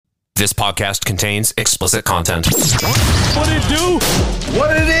This podcast contains explicit content. What it do?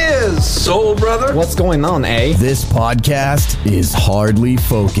 What it is, soul brother? What's going on, eh? This podcast is hardly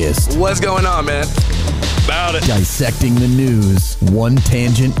focused. What's going on, man? About it. Dissecting the news, one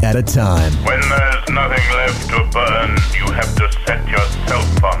tangent at a time. When there's nothing left to burn, you have to set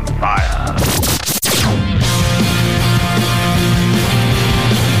yourself on fire.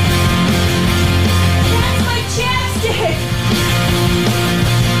 That's my chapstick!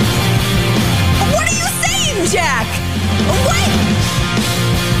 What are you saying, Jack? What?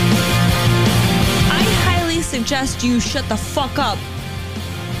 I highly suggest you shut the fuck up.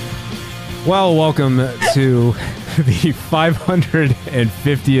 Well, welcome to the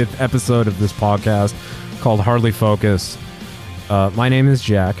 550th episode of this podcast called Hardly Focus. My name is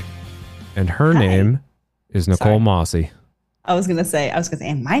Jack, and her name is Nicole Mossy. I was gonna say,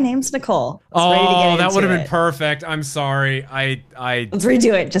 and my name's Nicole. Ready to get that would have been it. perfect. I'm sorry. I Let's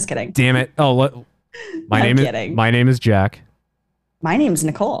redo it. Just kidding. damn it. My name is Jack. My name's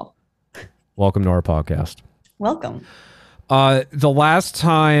Nicole. Welcome to our podcast. Welcome. The last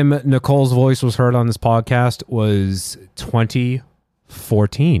time Nicole's voice was heard on this podcast was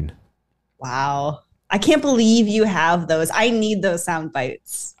 2014. Wow. I can't believe you have those. I need those sound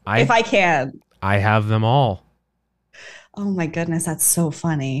bites. If I can. I have them all. Oh my goodness, that's so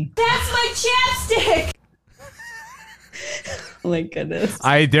funny. That's my chapstick! Oh my goodness.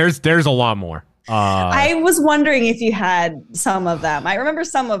 There's a lot more. I was wondering if you had some of them. I remember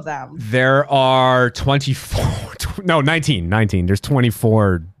some of them. There are 19. There's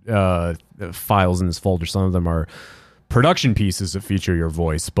 24 files in this folder. Some of them are production pieces that feature your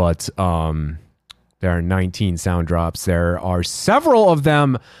voice, but there are 19 sound drops. There are several of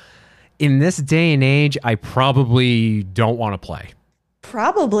them in this day and age I probably don't want to play.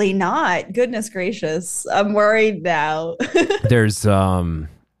 Probably not. Goodness gracious. I'm worried now. There's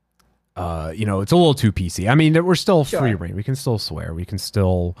it's a little too PC. I mean, we're still free reign. We can still swear. We can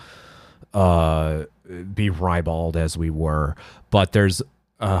still be ribald as we were. But there's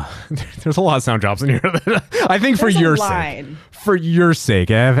a lot of sound drops in here that I think for your sake,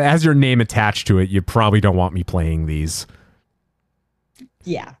 as your name attached to it, you probably don't want me playing these.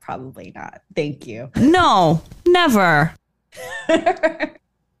 Yeah, probably not. Thank you. No, never. I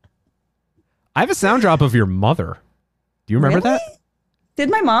have a sound drop of your mother. Do you remember that? Did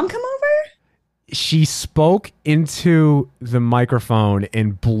my mom come over? She spoke into the microphone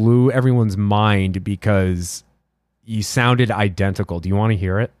and blew everyone's mind because you sounded identical. Do you want to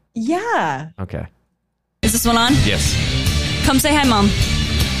hear it? Yeah. Okay. Is this one on? Yes. Come say hi, Mom.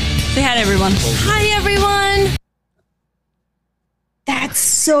 Say hi to everyone. Hi, everyone. That's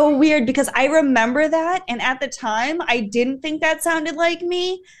so weird because I remember that. And at the time, I didn't think that sounded like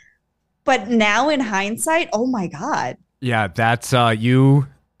me. But now in hindsight, oh my God. Yeah, that's you.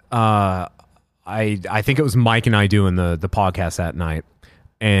 I think it was Mike and I doing the podcast that night.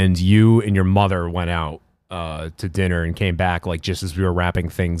 And you and your mother went out to dinner and came back like just as we were wrapping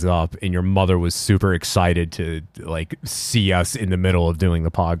things up, and your mother was super excited to like see us in the middle of doing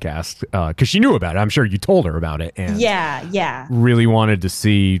the podcast because she knew about it. I'm sure you told her about it, and yeah, really wanted to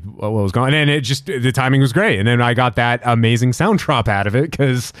see what was going on. And it just, the timing was great. And then I got that amazing sound drop out of it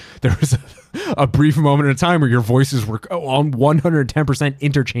because there was a brief moment in time where your voices were on 110%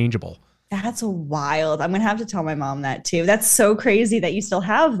 interchangeable. That's wild. I'm going to have to tell my mom that too. That's so crazy that you still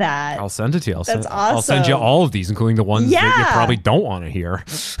have that. I'll send it to you. Awesome. I'll send you all of these, including the ones that you probably don't want to hear.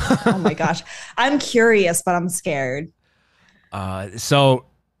 Oh my gosh. I'm curious, but I'm scared. So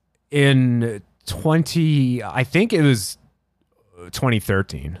in I think it was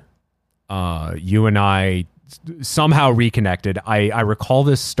 2013, you and I somehow reconnected. I recall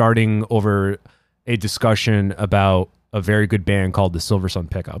this starting over a discussion about a very good band called the Silver Sun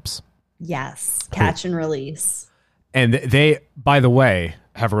Pickups. Yes. Catch and Release. And they, by the way,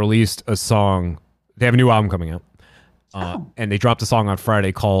 have released a song. They have a new album coming out. And they dropped a song on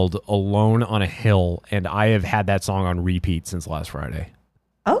Friday called Alone on a Hill. And I have had that song on repeat since last Friday.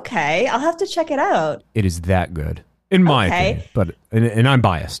 Okay. I'll have to check it out. It is that good, in my opinion. But and I'm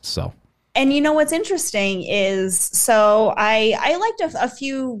biased, so. And you know what's interesting is, so I liked a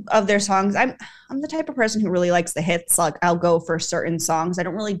few of their songs. I'm the type of person who really likes the hits. Like I'll go for certain songs. I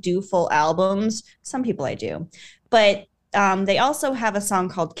don't really do full albums. Some people I do, but they also have a song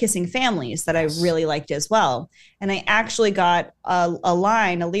called "Kissing Families" that I really liked as well. And I actually got a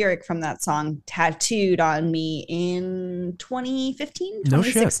lyric from that song tattooed on me in 2015,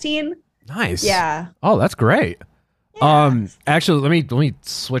 2016. No shit. Nice. Yeah. Oh, that's great. Yeah. Actually, let me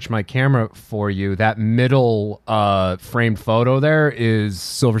switch my camera for you. That middle framed photo there is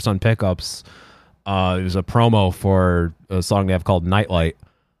Silver Sun Pickups. It was a promo for a song they have called Nightlight.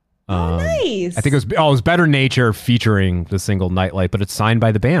 Nice. I think it was Better Nature featuring the single Nightlight, but it's signed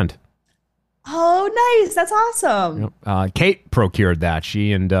by the band. Oh, nice. That's awesome. Kate procured that.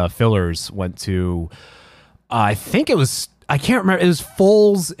 She and Fillers went to, I can't remember. It was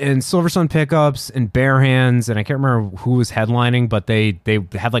Foals and Silver Sun Pickups and Bare Hands, and I can't remember who was headlining, but they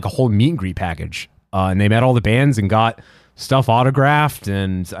had like a whole meet and greet package. And they met all the bands and got stuff autographed.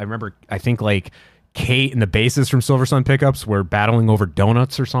 And I think like Kate and the bassist from Silver Sun Pickups were battling over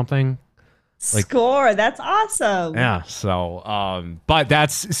donuts or something. Score. That's awesome. Yeah. So, but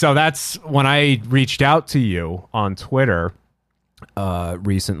that's when I reached out to you on Twitter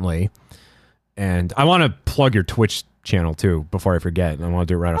recently, and I want to plug your Twitch channel too before I forget. I want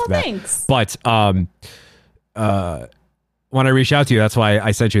to do it right off the bat. Thanks. But when I reached out to you, that's why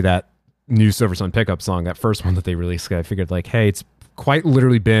I sent you that new Silver Sun Pickup song, that first one that they released. I figured like, hey, it's quite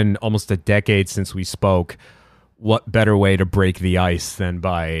literally been almost a decade since we spoke. What better way to break the ice than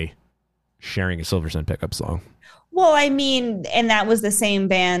by sharing a Silver Sun Pickup song? Well, I mean, and that was the same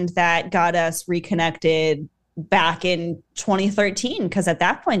band that got us reconnected back in 2013, because at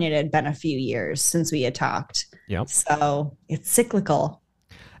that point it had been a few years since we had talked. Yep. So it's cyclical.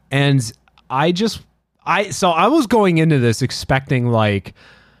 And I was going into this expecting like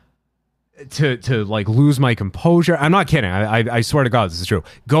to like lose my composure. I'm not kidding. I swear to God, this is true.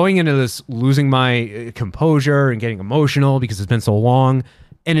 Going into this losing my composure and getting emotional because it's been so long.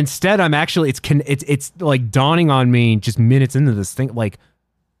 And instead, I'm actually, it's like dawning on me just minutes into this thing, like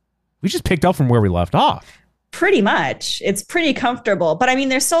we just picked up from where we left off. Pretty much. It's pretty comfortable. But I mean,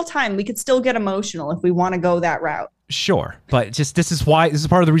 there's still time. We could still get emotional if we want to go that route. Sure. But just this is part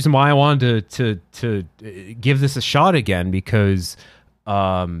of the reason why I wanted to give this a shot again, because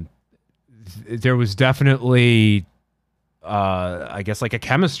there was definitely, I guess, like a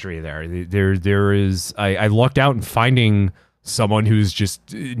chemistry there. There is, I lucked out in finding someone who's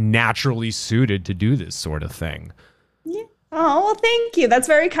just naturally suited to do this sort of thing. Yeah. Oh, well, thank you. That's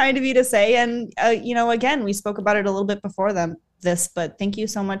very kind of you to say. And, again, we spoke about it a little bit before this, but thank you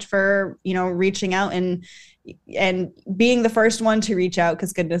so much for, reaching out and being the first one to reach out,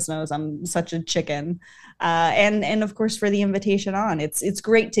 because goodness knows I'm such a chicken. And of course, for the invitation on. It's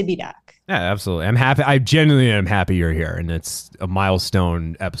great to be back. Yeah, absolutely. I'm happy. I genuinely am happy you're here. And it's a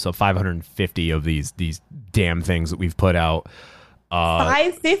milestone episode, 550 of these damn things that we've put out.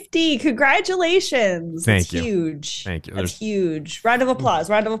 550. Congratulations. Thank you. Huge. Thank you. That's huge. Round of applause.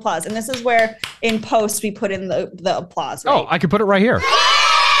 And this is where in post we put in the applause. Right? Oh, I could put it right here.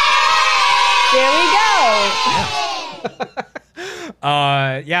 There we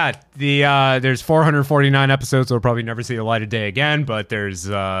go. There's 449 episodes, so we'll probably never see the light of day again, but there's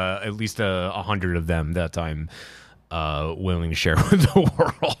at least 100 of them that I'm willing to share with the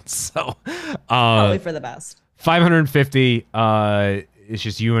world. So probably for the best. 550. It's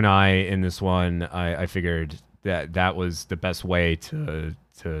just you and I in this one. I figured that was the best way to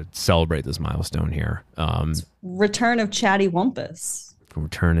celebrate this milestone here. Return of Chatty Wumpus.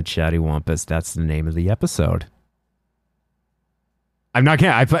 Return of Chatty Wumpus. That's the name of the episode. I'm not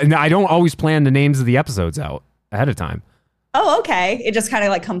kidding. I don't always plan the names of the episodes out ahead of time. Oh, okay. It just kind of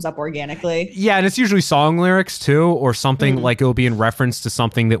like comes up organically. Yeah, and it's usually song lyrics too, or something like it'll be in reference to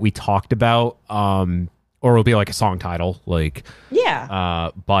something that we talked about, or it'll be like a song title, like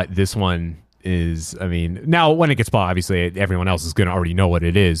but this one is, I mean, now when it gets bought, obviously everyone else is going to already know what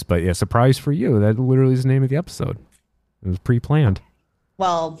it is, but yeah, surprise for you, that literally is the name of the episode. It was pre-planned.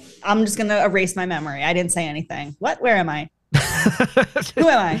 Well, I'm just going to erase my memory. I didn't say anything. What? Where am I? Who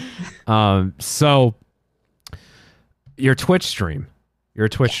am I? So your Twitch stream. You're a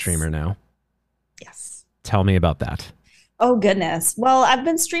Twitch streamer now. Yes. Tell me about that. Oh, goodness. Well, I've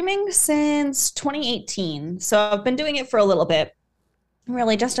been streaming since 2018. So I've been doing it for a little bit,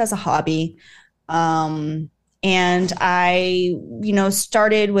 really just as a hobby. And I,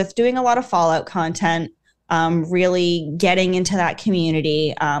 started with doing a lot of Fallout content, really getting into that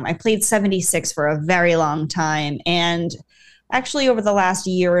community. I played 76 for a very long time, and actually over the last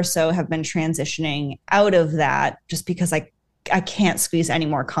year or so have been transitioning out of that just because I can't squeeze any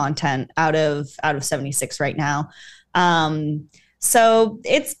more content out of 76 right now. So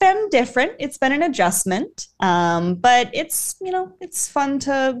it's been different. It's been an adjustment. But it's fun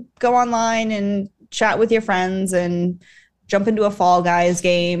to go online and chat with your friends and jump into a Fall Guys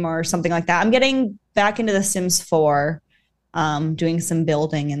game or something like that. I'm getting back into The Sims 4, doing some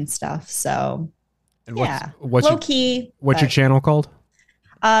building and stuff. So and what's low key. What's your channel called?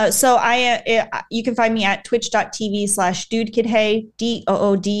 So you can find me at twitch.tv/doodkidhey,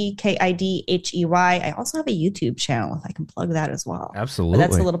 DOODKIDHEY. I also have a YouTube channel if I can plug that as well. Absolutely. But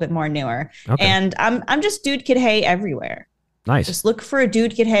that's a little bit more newer. Okay. And I'm just Dude Kid Hey everywhere. Nice. Just look for a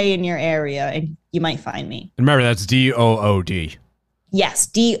Dude Kid Hey in your area and you might find me. And remember, that's DOOD. Yes,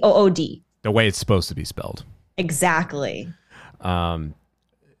 DOOD. The way it's supposed to be spelled. Exactly.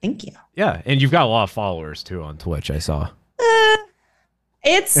 Thank you. Yeah, and you've got a lot of followers too on Twitch, I saw.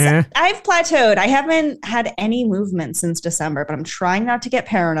 I've plateaued. I haven't had any movement since December, but I'm trying not to get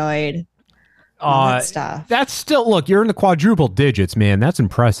paranoid. That stuff. That's still, look, you're in the quadruple digits, man. That's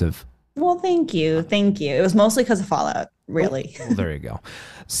impressive. Well, thank you. Thank you. It was mostly because of Fallout, really. Well, there you go.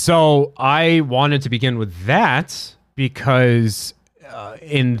 So I wanted to begin with that because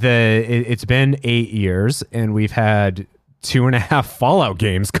it's been 8 years and we've had 2.5 Fallout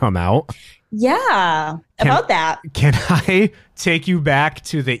games come out. Yeah, about that. Can I take you back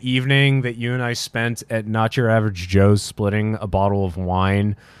to the evening that you and I spent at Not Your Average Joe's splitting a bottle of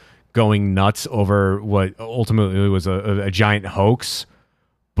wine, going nuts over what ultimately was a giant hoax?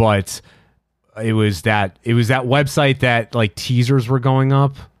 But it was that website that like teasers were going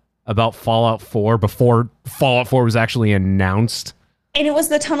up about Fallout 4 before Fallout 4 was actually announced. And it was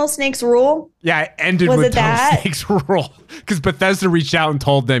the Tunnel Snakes rule? Yeah, it ended with Tunnel Snakes rule. Because Bethesda reached out and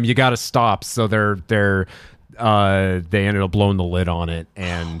told them, you got to stop. So they ended up blowing the lid on it.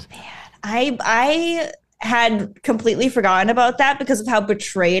 And I had completely forgotten about that because of how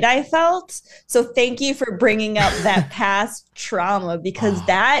betrayed I felt. So thank you for bringing up that past trauma because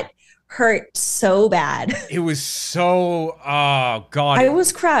that hurt so bad. It was so, oh God. I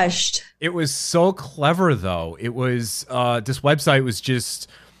was crushed. It was so clever though. It was, this website was just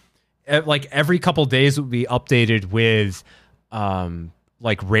like every couple days it would be updated with,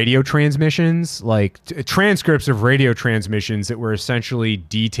 like radio transmissions, like transcripts of radio transmissions that were essentially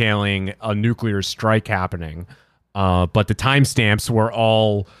detailing a nuclear strike happening. But the timestamps were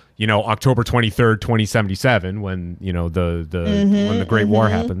all, October 23rd, 2077, when, when the Great War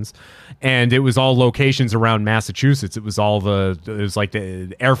happens. And it was all locations around Massachusetts. It was like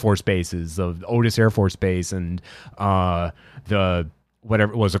the Air Force bases of Otis Air Force Base and the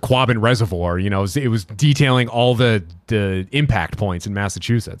whatever it was, a Quabbin Reservoir. It was detailing all the impact points in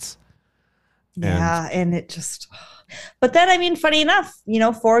Massachusetts. Yeah, and it just... But then, funny enough,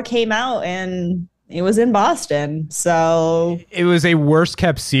 4 came out and it was in Boston, so... It was a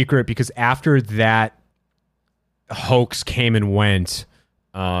worst-kept secret because after that hoax came and went,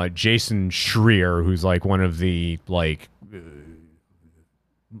 Jason Schreier, who's like one of the,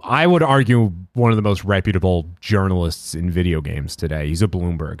 I would argue one of the most reputable journalists in video games today. He's a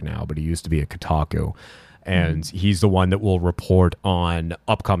Bloomberg now, but he used to be a Kotaku. And he's the one that will report on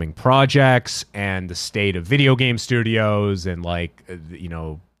upcoming projects and the state of video game studios and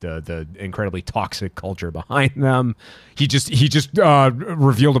the incredibly toxic culture behind them. He just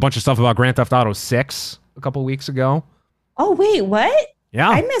revealed a bunch of stuff about Grand Theft Auto 6 a couple weeks ago. Oh, wait, what? Yeah.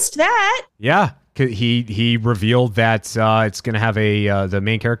 I missed that. Yeah. He revealed that it's going to have the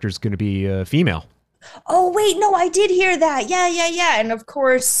main character is going to be female. Oh, wait, no, I did hear that. Yeah. And of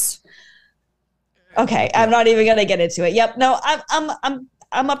course... Okay, I'm not even gonna get into it. Yep, no,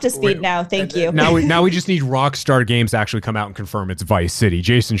 I'm up to speed now. Thank you. Now we just need Rockstar Games to actually come out and confirm it's Vice City.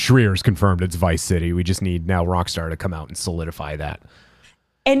 Jason Schreier's confirmed it's Vice City. We just need now Rockstar to come out and solidify that.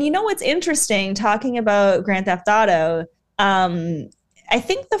 And what's interesting? Talking about Grand Theft Auto, I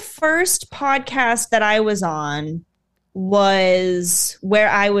think the first podcast that I was on was where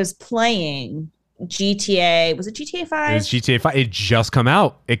I was playing GTA. Was it GTA 5? It was GTA 5. It just come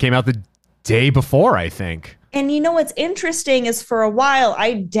out. It came out the day before, I think. And what's interesting is for a while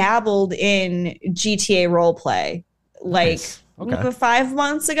I dabbled in GTA roleplay, nice. Okay. 5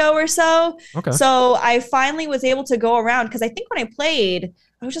 months ago or so. Okay. So I finally was able to go around because I think when I played,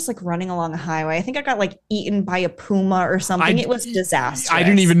 I was just running along a highway. I think I got eaten by a puma or something. It was disastrous. I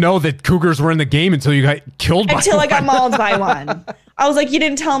didn't even know that cougars were in the game until you got killed by one. Until I got mauled by one. I was like, you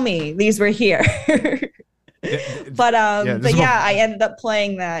didn't tell me these were here. But I ended up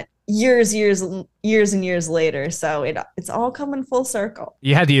playing that years and years later. So it's all coming full circle.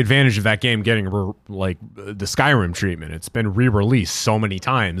 You had the advantage of that game getting the Skyrim treatment. It's been re-released so many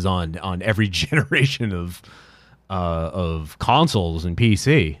times on every generation of consoles and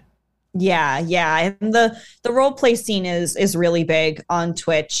PC. Yeah. And the role play scene is really big on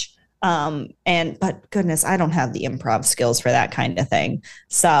Twitch. But goodness, I don't have the improv skills for that kind of thing.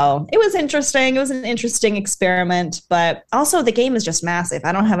 So it was interesting. It was an interesting experiment, but also the game is just massive.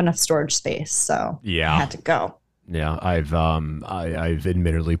 I don't have enough storage space, so yeah, I had to go. Yeah, I've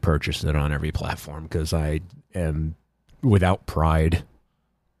admittedly purchased it on every platform because I am without pride.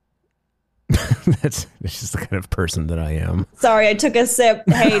 That's just the kind of person that I am. Sorry, I took a sip.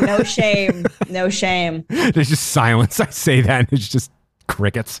 Hey, no shame. No shame. There's just silence. I say that and it's just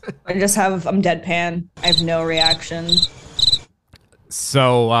crickets. I'm deadpan. I have no reaction.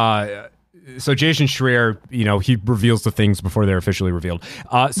 So Jason Schreier, he reveals the things before they're officially revealed.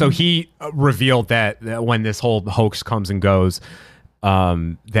 So he revealed that when this whole hoax comes and goes,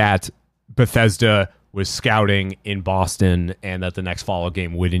 that Bethesda was scouting in Boston and that the next Fallout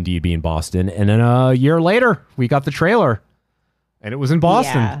game would indeed be in Boston. And then a year later, we got the trailer and it was in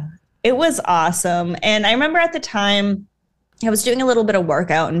Boston. Yeah, it was awesome. And I remember at the time, I was doing a little bit of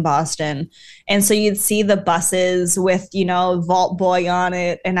workout in Boston. And so you'd see the buses with, Vault Boy on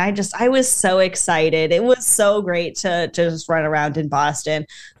it. And I was so excited. It was so great to just run around in Boston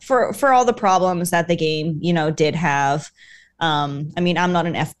for all the problems that the game, did have. I'm not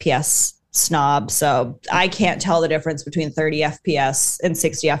an FPS snob, so I can't tell the difference between 30 FPS and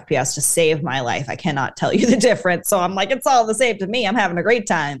 60 FPS to save my life. I cannot tell you the difference. So I'm like, it's all the same to me. I'm having a great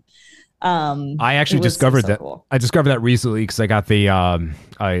time. I actually discovered that. Cool. I discovered that recently because I got the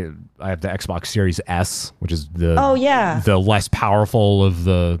I have the Xbox Series S, which is the the less powerful of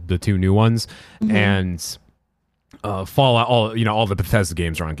the two new ones, and Fallout. All the Bethesda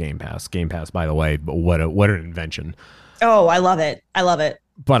games are on Game Pass. Game Pass, by the way, but what an invention! Oh, I love it. I love it.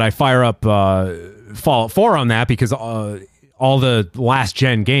 But I fire up Fallout 4 on that because all the last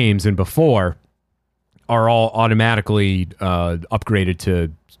gen games and before are all automatically upgraded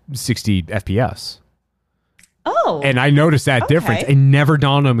to 60 FPS. Oh. And I noticed that difference. It never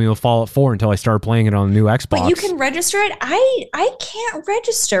dawned on me with Fallout 4 until I started playing it on the new Xbox. But you can register it? I can't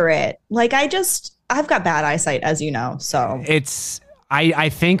register it. Like I've got bad eyesight, as you know. So I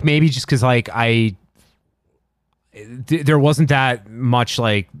think maybe just because there wasn't that much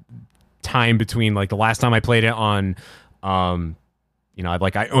time between the last time I played it on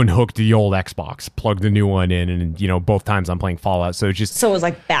I unhooked the old Xbox, plugged the new one in, and both times I'm playing Fallout. So it was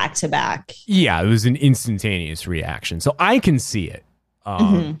back to back. Yeah, it was an instantaneous reaction. So I can see it,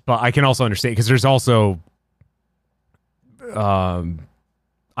 but I can also understand because there's also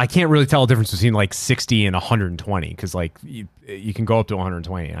I can't really tell a difference between 60 and 120 because you can go up to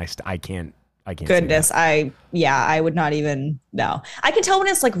 120, and I can't. Goodness, I would not even know. I can tell when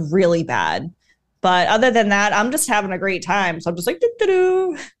it's really bad. But other than that, I'm just having a great time. So I'm just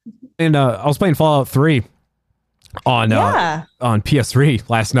doo-doo-doo. And I was playing Fallout 3 on PS3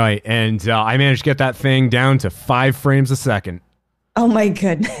 last night, and I managed to get that thing down to 5 frames a second. Oh my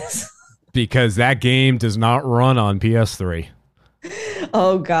goodness. Because that game does not run on PS3.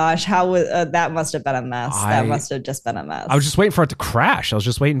 Oh gosh, how was that? Must have been a mess. That must have just been a mess. I was just waiting for it to crash. I was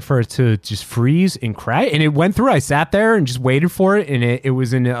just waiting for it to just freeze and crash, and it went through. I sat there and just waited for it, and it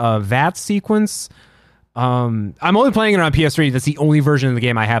was in a VAT sequence. I'm only playing it on PS3. That's the only version of the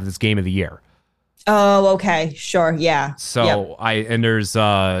game I have that's Game of the Year. Oh, okay, sure, yeah. So I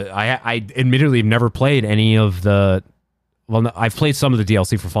admittedly have never played any of the. Well, no, I've played some of the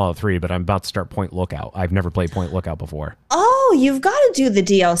DLC for Fallout 3, but I'm about to start Point Lookout. I've never played Point Lookout before. Oh, you've got to do the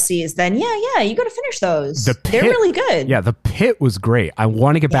DLCs then. Yeah, you got to finish those. They're really good. Yeah, the Pit was great. I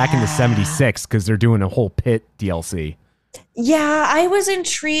want to get back into 76 because they're doing a whole Pit DLC. Yeah, I was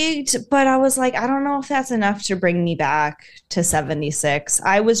intrigued, but I was like, I don't know if that's enough to bring me back to 76.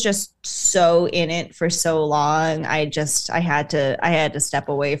 I was just so in it for so long. I had to step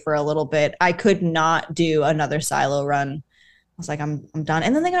away for a little bit. I could not do another silo run. I was like, I'm done.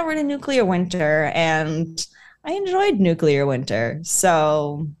 And then they got rid of Nuclear Winter, and I enjoyed Nuclear Winter.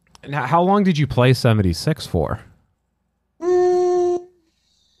 So, how long did you play 76 for? A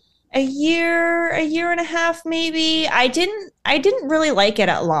year and a half, maybe. I didn't really like it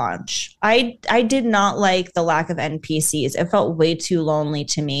at launch. I did not like the lack of NPCs. It felt way too lonely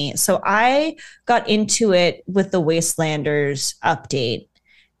to me. So I got into it with the Wastelanders update,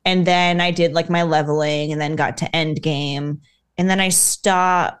 and then I did my leveling, and then got to end game. And then I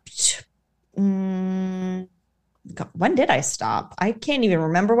stopped. When did I stop? I can't even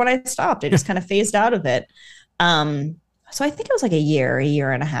remember when I stopped. I just kind of phased out of it. So I think it was a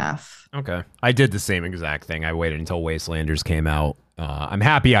year and a half. Okay. I did the same exact thing. I waited until Wastelanders came out. I'm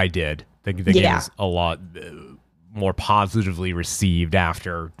happy I did. The game is a lot more positively received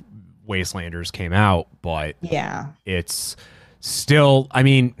after Wastelanders came out. But it's still,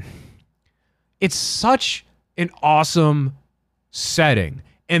 it's such an awesome setting,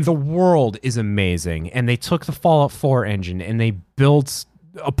 and the world is amazing, and they took the Fallout 4 engine and they built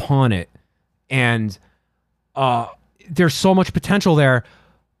upon it, and there's so much potential there,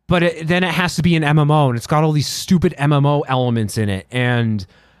 but then it has to be an MMO, and it's got all these stupid MMO elements in it, and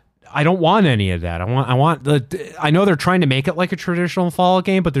I don't want any of that. I know they're trying to make it like a traditional Fallout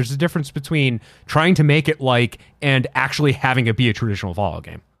game, but there's a difference between trying to make it and actually having it be a traditional Fallout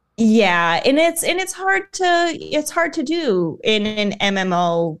game. Yeah, and it's hard to do in an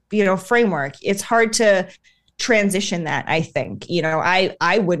MMO, framework. It's hard to transition that, I think.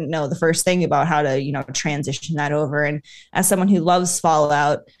 I wouldn't know the first thing about how to, transition that over. And as someone who loves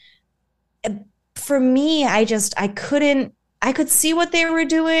Fallout, for me, I could see what they were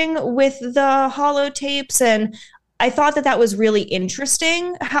doing with the holotapes, and I thought that was really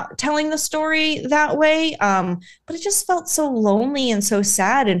interesting, telling the story that way. But it just felt so lonely and so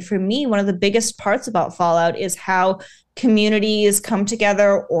sad. And for me, one of the biggest parts about Fallout is how communities come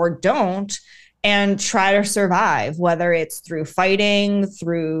together or don't and try to survive, whether it's through fighting,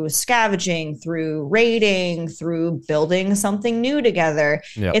 through scavenging, through raiding, through building something new together.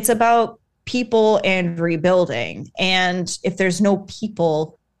 Yep. It's about people and rebuilding. And if there's no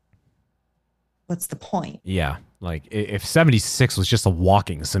people, what's the point? Yeah. Like if 76 was just a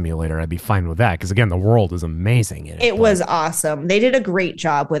walking simulator, I'd be fine with that. Because again, the world is amazing in it. It was awesome. They did a great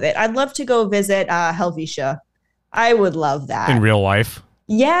job with it. I'd love to go visit Helvetia. I would love that. In real life.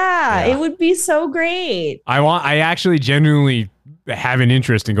 Yeah, it would be so great. I actually genuinely have an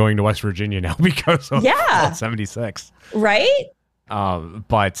interest in going to West Virginia now because of 76. Right? I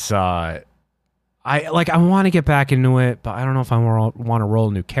want to get back into it, but I don't know if I want to roll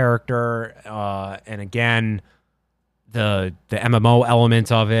a new character. And again, the MMO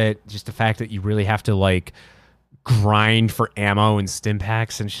element of it, just the fact that you really have to like grind for ammo and stim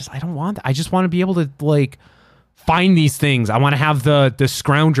packs, and it's just I don't want that. I just want to be able to like find these things. I want to have the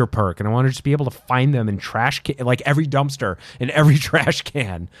scrounger perk, and I want to just be able to find them in like every dumpster and every trash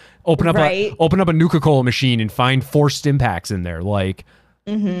can. Open up a Nuka-Cola machine and find 4 stim packs in there. Like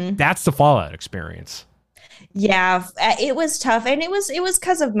that's the Fallout experience. Yeah, it was tough. And it was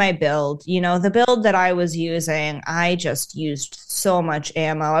because of my build. The build that I was using, I just used so much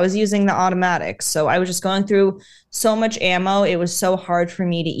ammo. I was using the automatics. So I was just going through so much ammo. It was so hard for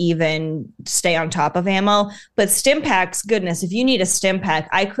me to even stay on top of ammo. But stim packs, goodness, if you need a stim pack,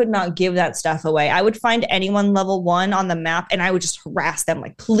 I could not give that stuff away. I would find anyone level 1 on the map and I would just harass them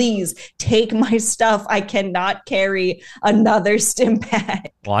like, please take my stuff. I cannot carry another stim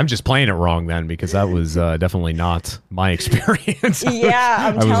pack. Well, I'm just playing it wrong then, because that was definitely not my experience. Yeah,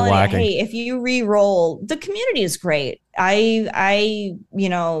 I'm telling you, hey, if you re-roll, the community is great.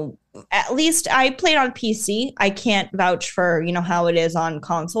 At least I played on PC. I can't vouch for, how it is on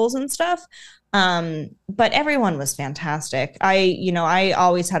consoles and stuff. But everyone was fantastic. I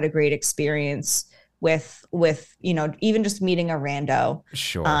always had a great experience with even just meeting a rando.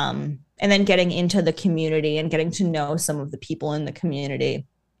 Sure. And then getting into the community and getting to know some of the people in the community.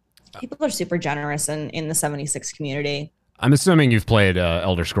 People are super generous in the 76 community. I'm assuming you've played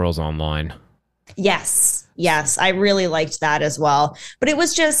Elder Scrolls Online. Yes, I really liked that as well. But it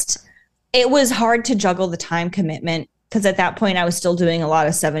was hard to juggle the time commitment, because at that point I was still doing a lot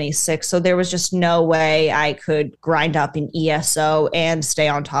of 76. So there was just no way I could grind up an ESO and stay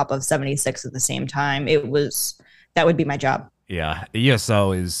on top of 76 at the same time. That would be my job. Yeah,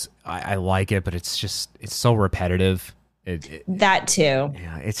 ESO is, I like it, but it's so repetitive. That too.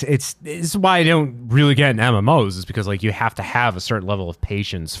 Yeah, it's why I don't really get in MMOs, is because like you have to have a certain level of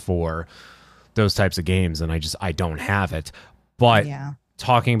patience for those types of games, and I don't have it. But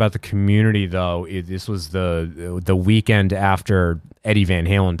talking about the community though, this was the weekend after Eddie Van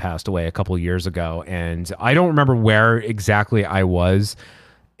Halen passed away a couple of years ago, and I don't remember where exactly I was.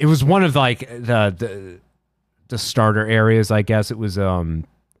 It was one of like the starter areas, I guess. It was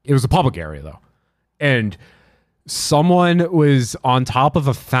a public area though, and someone was on top of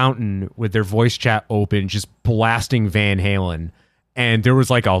a fountain with their voice chat open, just blasting Van Halen. And there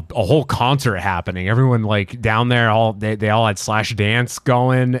was like a whole concert happening. Everyone like down there, they all had Slash Dance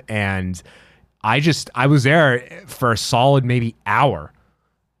going. And I was there for a solid maybe hour.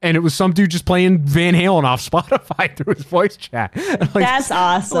 And it was some dude just playing Van Halen off Spotify through his voice chat. Like, that's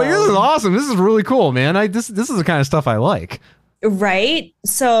awesome. Like, this is awesome. This is really cool, man. This is the kind of stuff I like. Right?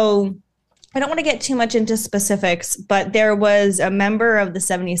 So I don't want to get too much into specifics, but there was a member of the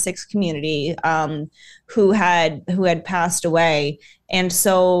 76 community who had passed away. And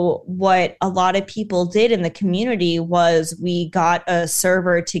so what a lot of people did in the community was we got a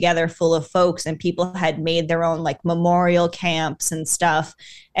server together full of folks, and people had made their own like memorial camps and stuff.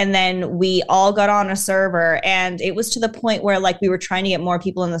 And then we all got on a server, and it was to the point where like we were trying to get more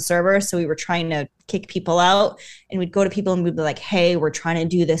people in the server. So we were trying to kick people out, and we'd go to people and we'd be like, hey, we're trying to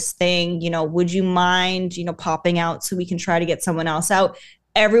do this thing, would you mind, popping out so we can try to get someone else out?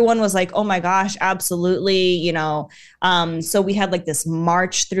 Everyone was like, oh my gosh, absolutely. So we had like this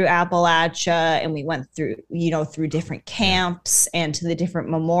march through Appalachia, and we went through, through different camps and to the different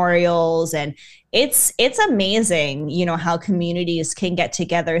memorials. And it's amazing, how communities can get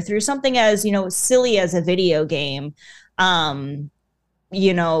together through something as, silly as a video game. You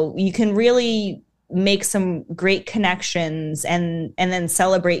can really make some great connections and then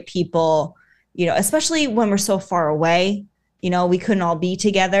celebrate people, especially when we're so far away. We couldn't all be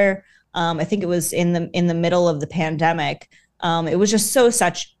together. I think it was in the middle of the pandemic. It was just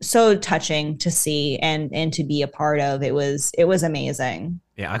so touching to see and to be a part of. It was amazing.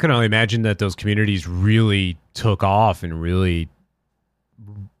 Yeah, I can only imagine that those communities really took off and really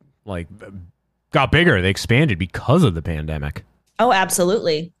got bigger. They expanded because of the pandemic. Oh,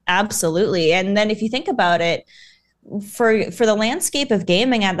 absolutely. Absolutely. And then if you think about it, for the landscape of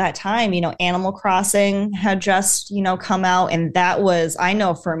gaming at that time, Animal Crossing had just, come out. And that was, I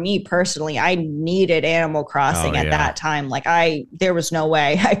know for me personally, I needed Animal Crossing at that time. There was no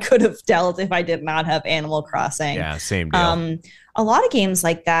way I could have dealt if I did not have Animal Crossing. Yeah, same deal. A lot of games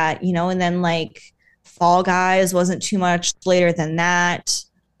like that, and then Fall Guys wasn't too much later than that.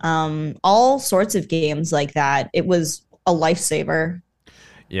 All sorts of games like that. It was a lifesaver.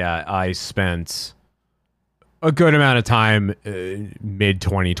 Yeah, I spent a good amount of time mid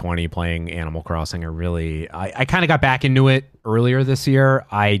 2020 playing Animal Crossing. I kind of got back into it earlier this year.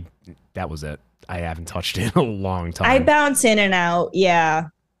 That was it. I haven't touched it in a long time. I bounce in and out. Yeah.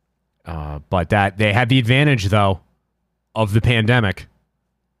 But that they had the advantage though of the pandemic.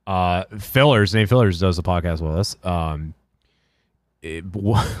 Nate Fillers does the podcast with us.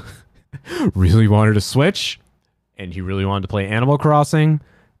 Really wanted to switch, and he really wanted to play Animal Crossing,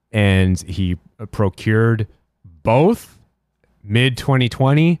 and he procured both mid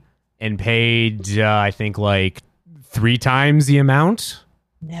 2020 and paid I think 3 times the amount.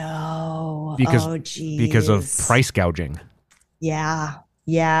 No. Because of price gouging. Yeah.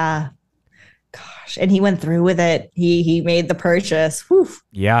 Gosh. And he went through with it. He made the purchase. Whew.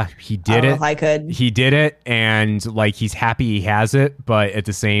 Yeah, he did it. If I could. He did it, and he's happy he has it, but at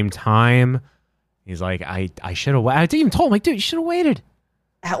the same time he's like, I should have. I even told him, dude, you should have waited.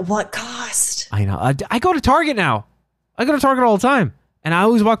 At what cost? I know. I go to Target now. I go to Target all the time. And I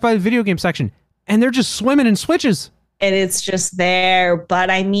always walk by the video game section. And they're just swimming in Switches. And it's just there.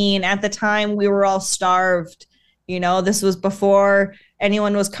 But I mean, at the time, we were all starved. This was before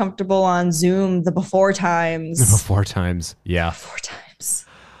anyone was comfortable on Zoom. The before times. Yeah. Before times.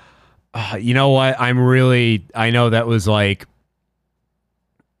 You know what? I know that was a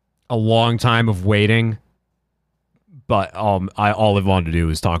long time of waiting. But all I've wanted to do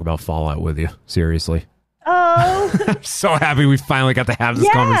is talk about Fallout with you. Seriously. Oh. I'm so happy we finally got to have this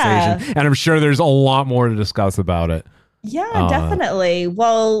conversation. And I'm sure there's a lot more to discuss about it. Yeah, definitely.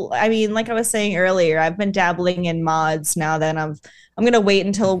 Well, I mean, like I was saying earlier, I've been dabbling in mods now that I'm going to wait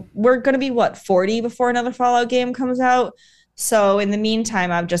until we're going to be 40 before another Fallout game comes out. So in the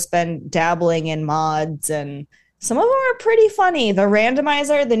meantime, I've just been dabbling in mods, and some of them are pretty funny. The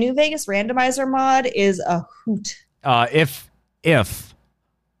New Vegas randomizer mod is a hoot. If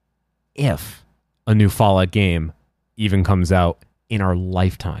a new Fallout game even comes out in our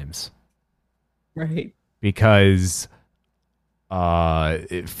lifetimes. Right. Because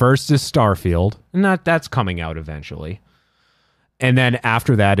first is Starfield, and that's coming out eventually. And then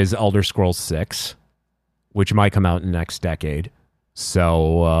after that is Elder Scrolls 6, which might come out in the next decade.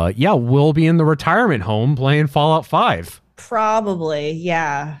 So, we'll be in the retirement home playing Fallout 5. Probably,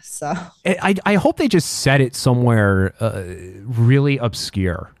 yeah. So I hope they just set it somewhere really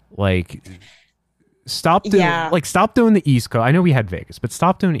obscure. Stop doing the East Coast. I know we had Vegas, but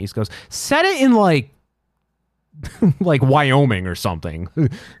stop doing the East Coast. Set it in Wyoming or something.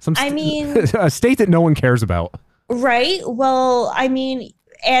 A state that no one cares about. Right. Well, I mean,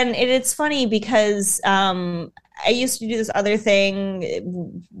 and it's funny because I used to do this other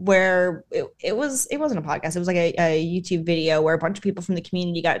thing where it wasn't a podcast. It was a YouTube video where a bunch of people from the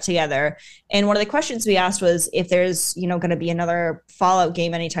community got together. And one of the questions we asked was, if there's, going to be another Fallout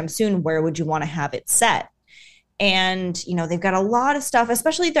game anytime soon, where would you want to have it set? And, they've got a lot of stuff,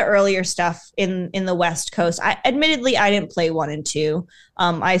 especially the earlier stuff in the West Coast. Admittedly, I didn't play 1 and 2.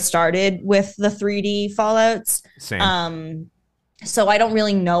 I started with the 3D Fallouts. Same. So I don't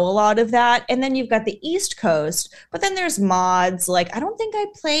really know a lot of that. And then you've got the East Coast, but then there's mods. I don't think I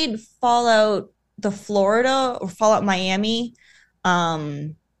played Fallout the Florida or Fallout Miami.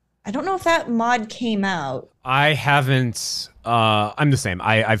 I don't know if that mod came out. I haven't. I'm the same.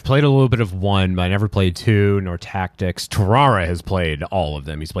 I've played a little bit of 1, but I never played 2 nor Tactics. Tarara has played all of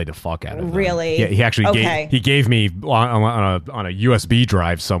them. He's played the fuck out of them. Really? Yeah, he actually gave me on a USB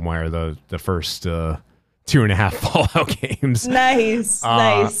drive somewhere the first 2.5 Fallout games. Nice.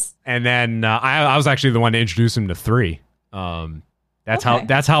 And then I was actually the one to introduce him to 3. That's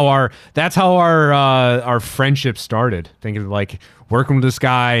how our friendship started. Thinking working with this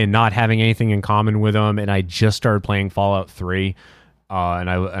guy and not having anything in common with him, and I just started playing Fallout 3. And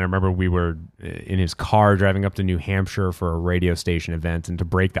I remember we were in his car driving up to New Hampshire for a radio station event, and to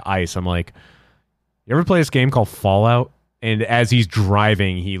break the ice, I'm like, you ever play this game called Fallout? And as he's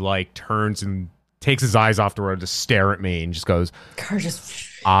driving, he like turns and takes his eyes off the road to stare at me and just goes, Car just.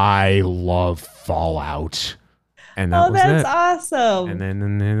 I love Fallout. And that was that's it. awesome. And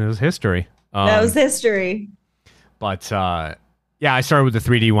then it was history. That was history. But yeah, I started with the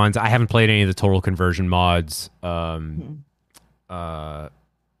 3D ones. I haven't played any of the Total Conversion mods. But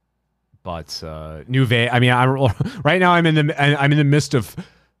New Vegas. I mean, right now I'm in the midst of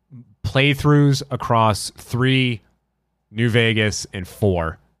playthroughs across 3, New Vegas, and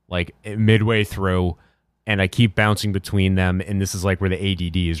 4. Like midway through, and I keep bouncing between them. And this is like where the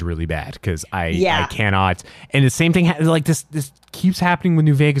ADD is really bad because I cannot. And the same thing, like this keeps happening with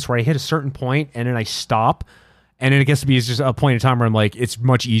New Vegas, where I hit a certain point and then I stop. And then it gets to be just a point in time where I'm like, it's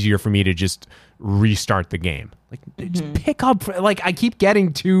much easier for me to just restart the game. Like, just pick up. Like, I keep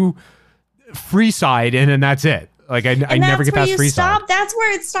getting to free side, and then that's it. Like, I never get past free side. That's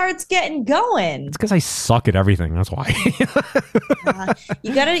where it starts getting going. It's because I suck at everything. That's why.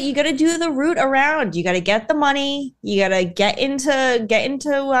 You gotta do the route around. You gotta get the money. You gotta get into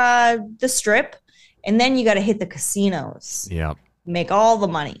the strip, and then you gotta hit the casinos. Yeah. Make all the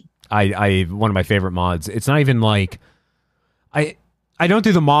money. I one of my favorite mods. It's not even like I don't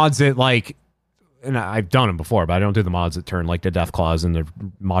do the mods that like, and I've done them before, but I don't do the mods that turn like the Death Claws and the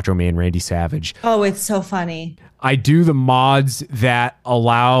Macho Man Randy Savage. Oh, it's so funny. I do the mods that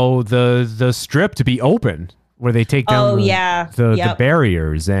allow the strip to be open, where they take down the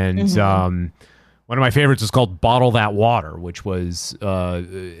barriers. And one of my favorites is called Bottle That Water, which was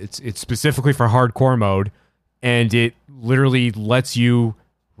it's specifically for hardcore mode, and it literally lets you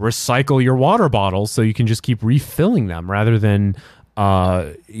recycle your water bottles so you can just keep refilling them rather than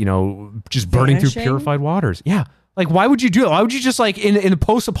just burning through purified waters. Yeah. Like, why would you do it? Why would you just like in the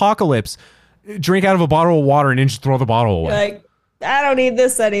post-apocalypse drink out of a bottle of water and then just throw the bottle away? Like, I don't need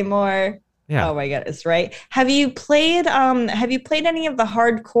this anymore. Yeah. Oh my goodness, right? Have you played any of the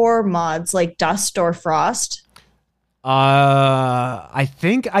hardcore mods like Dust or Frost? I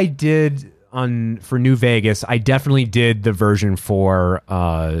think I did for New Vegas. I definitely did the version for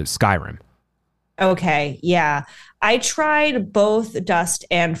Skyrim. Okay, yeah. I tried both Dust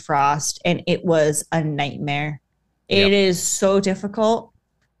and Frost, and it was a nightmare. It is so difficult.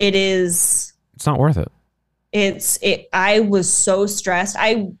 It's not worth it. I was so stressed.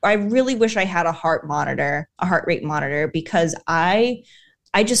 I really wish I had a heart rate monitor, because I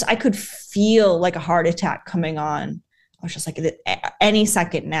could feel like a heart attack coming on. I was just like, any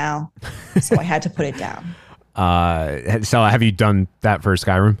second now. So I had to put it down. So have you done that for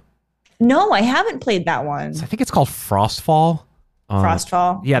Skyrim? No, I haven't played that one. So I think it's called Frostfall.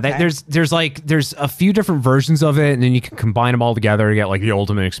 Frostfall. Yeah, okay. there's a few different versions of it, and then you can combine them all together to get like the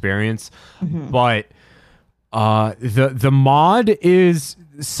ultimate experience. But the mod is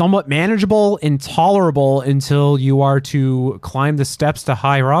somewhat manageable and tolerable until you are to climb the steps to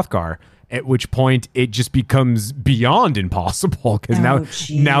High Hrothgar, at which point it just becomes beyond impossible because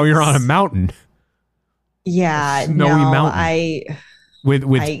now you're on a mountain. Yeah, snowy mountain.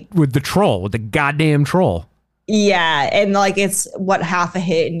 With the troll, with the goddamn troll. Yeah, and like it's half a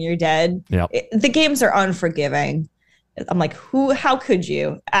hit and you're dead. Yep. The games are unforgiving. I'm like, how could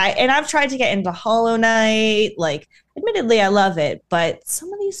you? I've tried to get into Hollow Knight. Like, admittedly, I love it, but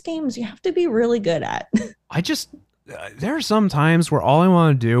some of these games you have to be really good at. There are some times where all I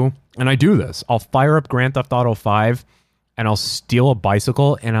want to do, and I do this, I'll fire up Grand Theft Auto 5 and I'll steal a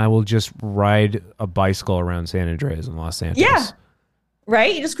bicycle and I will just ride a bicycle around San Andreas in Los Santos. Yeah.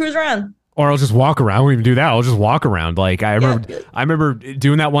 Right? You just cruise around. Or I'll just walk around. I won't even do that. I'll just walk around. Like I remember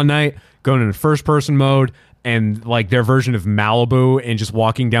doing that one night, going into first person mode and like their version of Malibu and just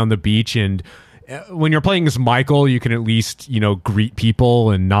walking down the beach. And when you're playing as Michael, you can at least, greet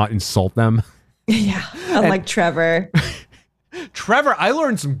people and not insult them. Yeah. Unlike Trevor. Trevor, I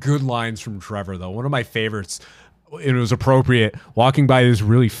learned some good lines from Trevor though. One of my favorites, and it was appropriate, walking by this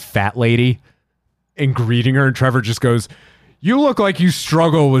really fat lady and greeting her, and Trevor just goes, "You look like you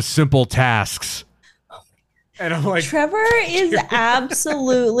struggle with simple tasks." And I'm like, Trevor is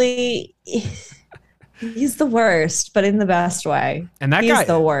absolutely, he's the worst, but in the best way. And he's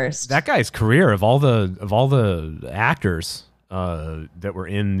the worst. That guy's career of all the actors that were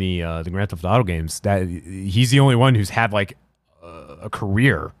in the Grand Theft Auto games, that he's the only one who's had like a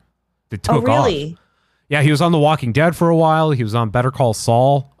career that took off. Yeah, he was on The Walking Dead for a while. He was on Better Call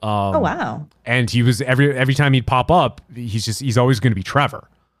Saul. Oh wow! And he was every time he'd pop up, he's always going to be Trevor.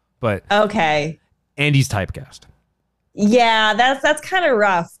 But okay, and he's typecast. Yeah, that's kind of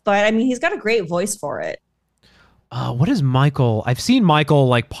rough. But I mean, he's got a great voice for it. what is Michael? I've seen Michael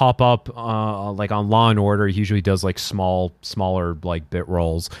like pop up like on Law and Order. He usually does like smaller like bit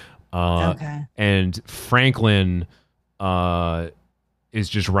roles. Okay. And Franklin is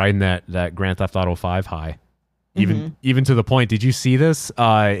just riding that Grand Theft Auto 5 high. Even to the point, did you see this?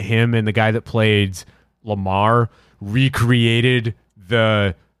 Him and the guy that played Lamar recreated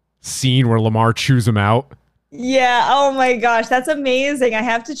the scene where Lamar chews him out. Yeah. Oh my gosh. That's amazing. I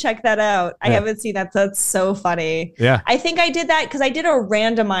have to check that out. I haven't seen that. That's so funny. Yeah. I think I did that because I did a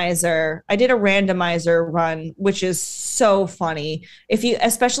randomizer. Run, which is so funny.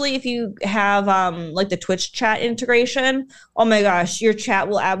 Especially if you have like the Twitch chat integration, oh my gosh, your chat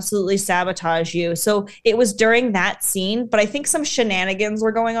will absolutely sabotage you. So it was during that scene, but I think some shenanigans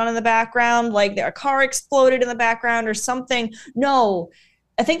were going on in the background, like a car exploded in the background or something. No.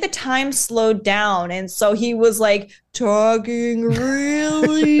 I think the time slowed down. And so he was like talking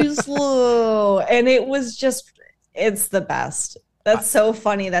really slow. And it was it's the best. That's so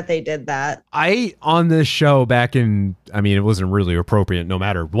funny that they did that. On this show back in, it wasn't really appropriate no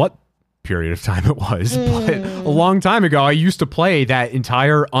matter what period of time it was, but a long time ago, I used to play that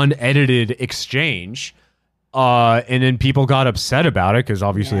entire unedited exchange. And then people got upset about it because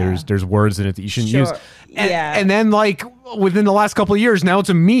obviously there's words in it that you shouldn't use. And then like within the last couple of years, now it's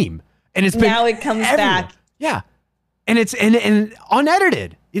a meme, and it's been now it comes back. Yeah, and it's and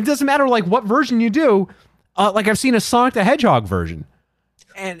unedited. It doesn't matter like what version you do. Like I've seen a Sonic the Hedgehog version,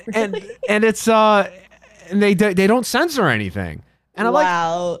 and it's and they don't censor anything. And I'm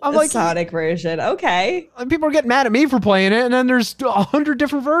I'm like Sonic version. Okay. And people are getting mad at me for playing it, and then there's 100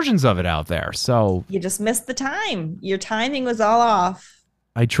 different versions of it out there. So you just missed the time. Your timing was all off.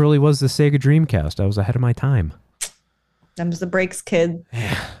 I truly was the Sega Dreamcast. I was ahead of my time. Them's the breaks, kid.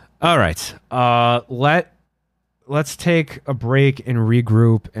 All right. Let's take a break and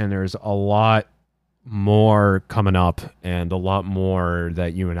regroup, and there's a lot more coming up and a lot more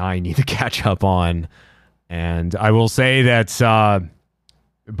that you and I need to catch up on. And I will say that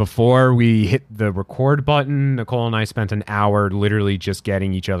before we hit the record button, Nicole and I spent an hour literally just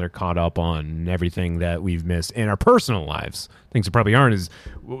getting each other caught up on everything that we've missed in our personal lives. Things that probably aren't as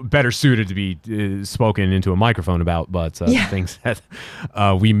better suited to be spoken into a microphone about, but things that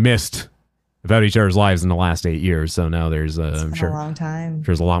we missed about each other's lives in the last 8 years. So now there's, I'm sure, a long time.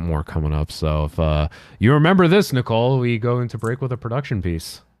 There's a lot more coming up. So if you remember this, Nicole, we go into break with a production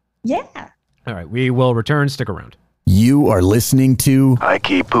piece. Yeah. All right, we will return. Stick around. You are listening to I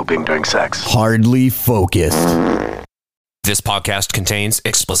keep pooping during sex. Hardly Focused. This podcast contains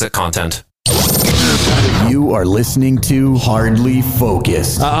explicit content. You are listening to Hardly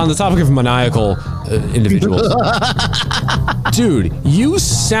Focused. On the topic of maniacal individuals. Dude, you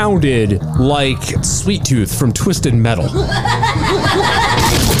sounded like Sweet Tooth from Twisted Metal.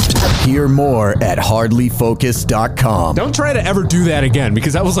 Hear more at hardlyfocused.com. Don't try to ever do that again,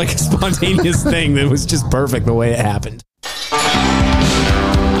 because that was like a spontaneous thing that was just perfect the way it happened.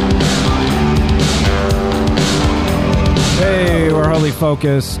 Hey, we're Hardly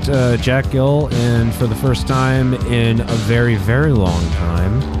Focused. Jack Gill, and for the first time in a very, very long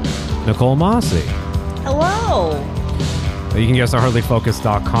time, Nicole Massey. Hello. You can get us at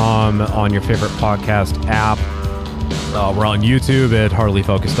hardlyfocused.com on your favorite podcast app. We're on YouTube at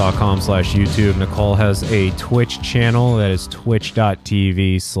hardlyfocused.com/YouTube. Nicole has a Twitch channel that is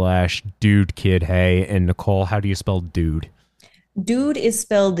twitch.tv/dudekidhey. And Nicole, how do you spell dude? Dude is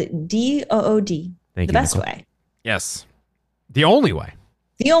spelled D-O-O-D. Thank you, the best Nicole. way. Yes. The only way.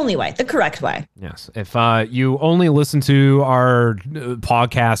 The only way. The correct way. Yes. If you only listen to our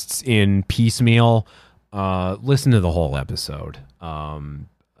podcasts in piecemeal, listen to the whole episode.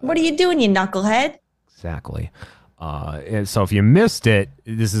 What are you doing, you knucklehead? Exactly. And so if you missed it,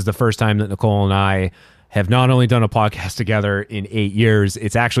 this is the first time that Nicole and I have not only done a podcast together in 8 years,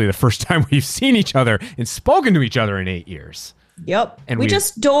 it's actually the first time we've seen each other and spoken to each other in 8 years. Yep. And we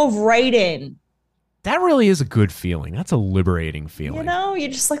just dove right in. That really is a good feeling. That's a liberating feeling. You know,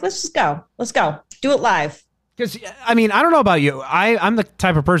 you're just like, let's just go. Let's go. Do it live. Because, I mean, I don't know about you. I'm the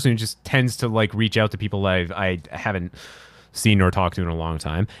type of person who just tends to like reach out to people that I haven't seen or talked to in a long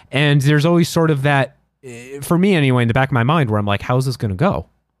time. And there's always sort of that, for me anyway, in the back of my mind where I'm like, how's this going to go?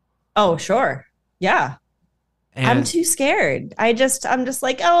 Oh, sure. Yeah. And I'm too scared. I'm just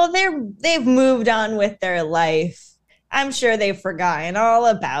like, oh, they've moved on with their life. I'm sure they've forgotten all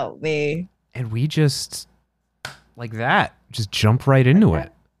about me. And we just, like that, just jump right into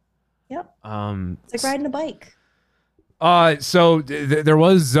it. Yep. It's like riding a bike. So there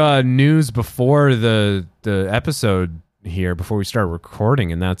was news before the episode here, before we start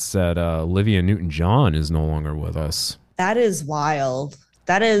recording, and that's that Olivia Newton-John is no longer with us. That is wild.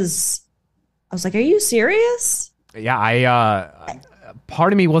 I was like, are you serious? Yeah,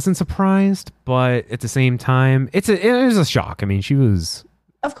 part of me wasn't surprised, but at the same time, it is a shock. I mean, she was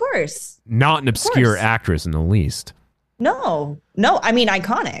Of course. not an obscure course. actress in the least. No, I mean,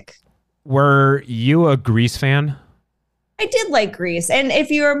 iconic. Were you a Grease fan? I did like Grease. And if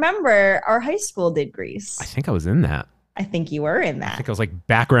you remember, our high school did Grease. I think I was in that. I think you were in I that. think I was like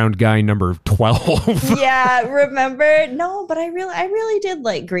background guy number 12. Yeah, remember? No, but I really did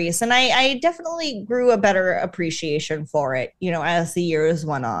like Grease. And I definitely grew a better appreciation for it, as the years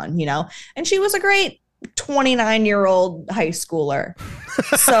went on, And she was a great 29-year-old high schooler.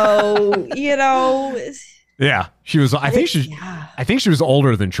 So, Yeah, she was. I think she was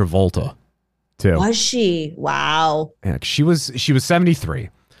older than Travolta, too. Was she? Wow. Yeah, she was 73.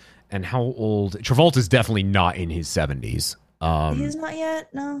 And how old? Travolta's definitely not in his 70s. He's not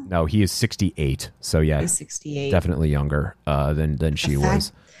yet. No, he is 68. So yeah, He's 68. definitely younger than she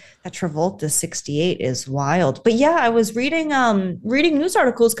was. That Travolta 68 is wild. But yeah, I was reading news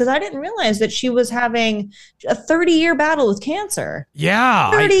articles because I didn't realize that she was having a 30-year battle with cancer. Yeah,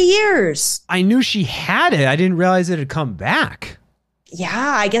 30 years. I knew she had it. I didn't realize it had come back.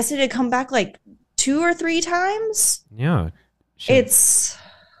 Yeah, I guess it had come back like 2 or 3 times. Yeah, She had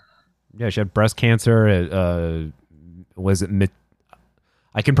breast cancer. Was it?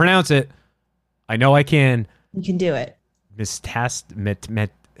 I can pronounce it. I know I can. You can do it. It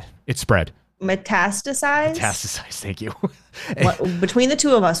spread. Metastasize? Metastasize. Thank you. Between the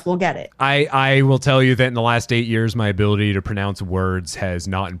two of us, we'll get it. I will tell you that in the last 8 years, my ability to pronounce words has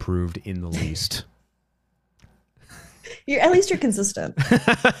not improved in the least. At least you're consistent.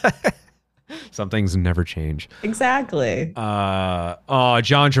 Some things never change. Exactly. John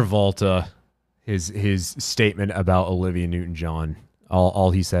Travolta, his statement about Olivia Newton-John.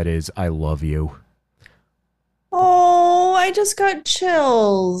 All he said is, "I love you." Oh, I just got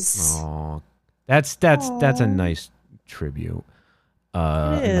chills. Oh, that's a nice tribute.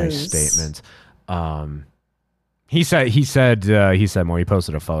 A nice statement. He said more. He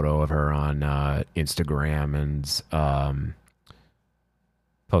posted a photo of her on Instagram and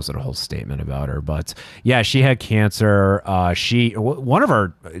posted a whole statement about her. But yeah, she had cancer. She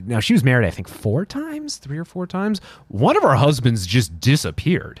was married, I think 3 or 4 times. One of her husbands just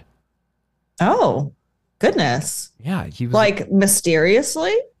disappeared. Oh, goodness. Yeah, he was like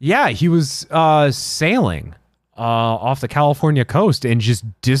mysteriously. Yeah, he was sailing off the California coast and just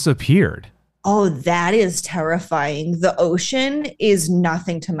disappeared. Oh, that is terrifying. The ocean is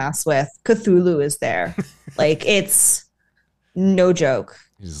nothing to mess with. Cthulhu is there. Like, it's no joke.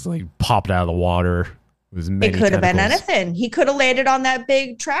 He just like popped out of the water. It could have been anything. He could have landed on that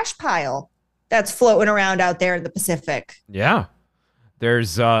big trash pile that's floating around out there in the Pacific. Yeah.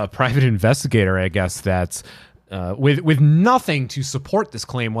 There's a private investigator, I guess, that's with nothing to support this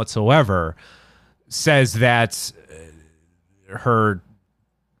claim whatsoever, says that her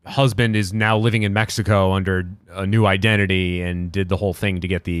husband is now living in Mexico under a new identity and did the whole thing to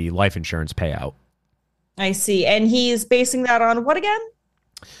get the life insurance payout. I see. And he's basing that on what again?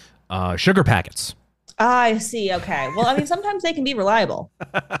 Sugar packets. I see. Okay. Well, I mean, sometimes they can be reliable.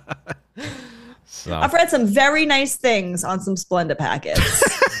 So. I've read some very nice things on some Splenda packets.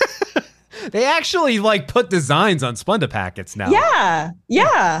 They actually put designs on Splenda packets now.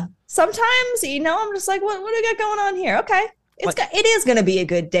 Yeah. Sometimes, I'm just like, what do we got going on here? Okay. It is going to be a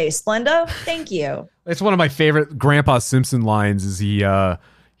good day, Splenda. Thank you. It's one of my favorite Grandpa Simpson lines is he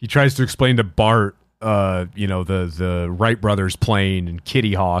tries to explain to Bart, the Wright brothers plane and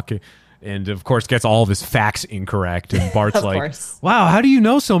Kitty Hawk, and of course gets all of his facts incorrect. And Bart's like, course. "Wow, how do you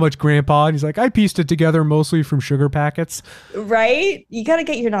know so much, Grandpa?" And he's like, "I pieced it together mostly from sugar packets." Right? You got to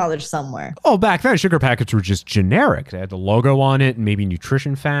get your knowledge somewhere. Oh, back then sugar packets were just generic. They had the logo on it and maybe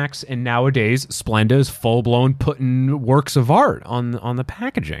nutrition facts. And nowadays, Splenda is full blown putting works of art on the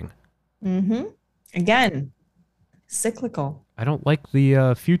packaging. Mm-hmm. Again, cyclical. I don't like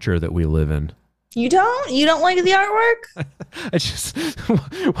the future that we live in. You don't? You don't like the artwork? I just,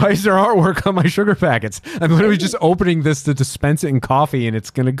 why is there artwork on my sugar packets? I'm literally just opening this to dispense it in coffee and it's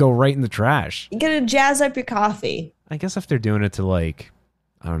going to go right in the trash. You got to jazz up your coffee. I guess if they're doing it to I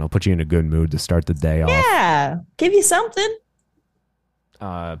don't know, put you in a good mood to start the day off. Yeah. Give you something.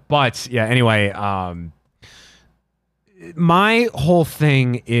 But yeah, anyway, my whole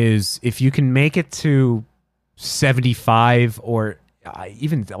thing is if you can make it to 75 or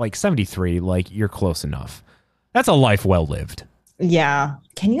even 73, you're close enough. That's a life well lived. Yeah.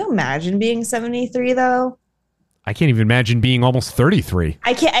 Can you imagine being 73 though? I can't even imagine being almost 33.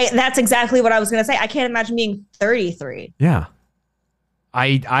 That's exactly what I was going to say. I can't imagine being 33. Yeah.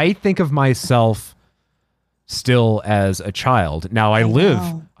 I think of myself still as a child. Now I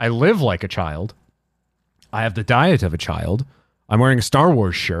live like a child. I have the diet of a child. I'm wearing a Star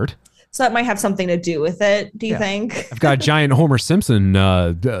Wars shirt. So that might have something to do with it, do you think? I've got a giant Homer Simpson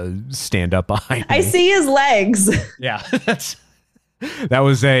stand up behind me. I see his legs. Yeah, that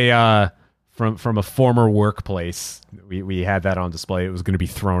was a from a former workplace. We had that on display. It was going to be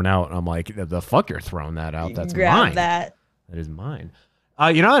thrown out. And I'm like, the fuck you're throwing that out? That's Grab mine. that. That is mine.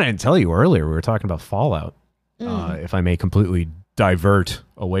 You know what I didn't tell you earlier? We were talking about Fallout. If I may completely divert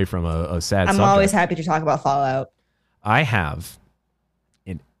away from a sad subject. I'm always happy to talk about Fallout. I have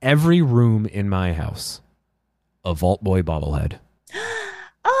in every room in my house a Vault Boy bobblehead.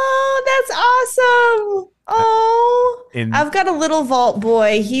 Oh, that's awesome. Oh, I've got a little Vault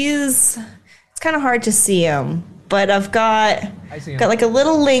Boy. It's kind of hard to see him, but I've got like a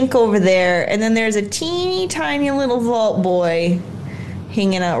little Link over there, and then there's a teeny tiny little Vault Boy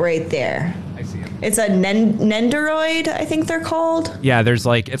hanging out right there. I see him. It's a Nendoroid, I think they're called. Yeah, it's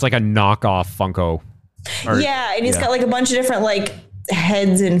like a knockoff Funko. Yeah, and he's got like a bunch of different like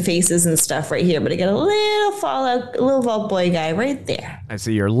heads and faces and stuff right here, but I got a little Vault Boy guy right there. I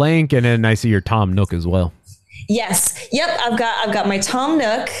see your Link, and then I see your Tom Nook as well. Yes. Yep. I've got my Tom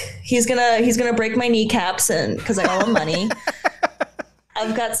Nook. He's gonna break my kneecaps because I owe him money.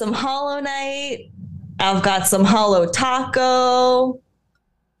 I've got some Hollow Knight. I've got some Hollow Taco.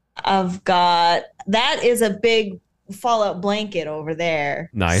 That is a big Fallout blanket over there.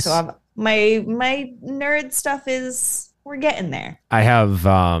 Nice. So my nerd stuff we're getting there. I have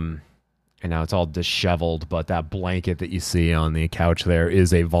and now it's all disheveled, but that blanket that you see on the couch there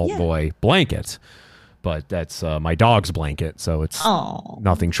is a Vault Boy blanket. But that's my dog's blanket, so it's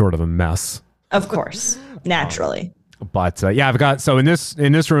nothing short of a mess. Of course, naturally. But I've got in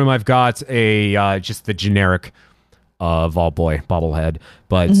this room I've got a just the generic Vault Boy bobblehead.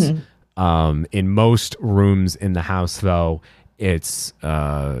 But in most rooms in the house, though, it's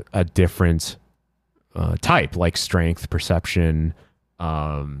a different type, like strength, perception,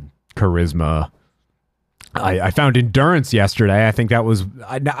 charisma. I found endurance yesterday. I think that was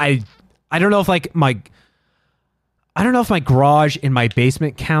I don't know if my garage and my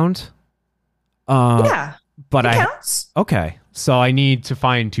basement count. Yeah, but it counts. Okay, so I need to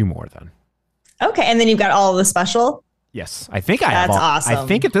find 2 more then. Okay, and then you've got all of the special. Yes, I think I have. That's awesome. I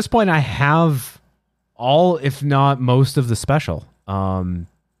think at this point I have all, if not most, of the special.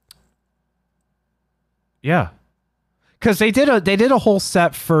 Yeah. Because they did a whole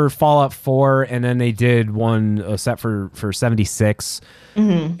set for Fallout 4, and then they did a set for 76,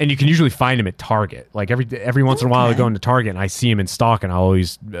 and you can usually find them at Target. Like every once in a while, I go into Target and I see them in stock, and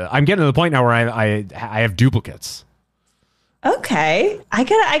I'm getting to the point now where I have duplicates. Okay, I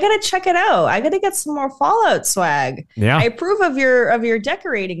gotta check it out. I gotta get some more Fallout swag. Yeah, I approve of your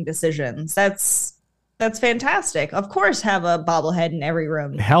decorating decisions. That's fantastic. Of course, have a bobblehead in every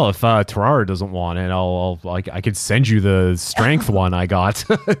room. Hell, if Terrara doesn't want it, I could send you the strength one I got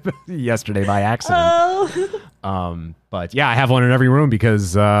yesterday by accident. Oh. But yeah, I have one in every room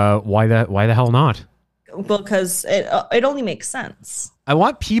because why the hell not? Because it only makes sense. I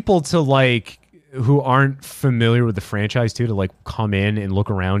want people to who aren't familiar with the franchise too to come in and look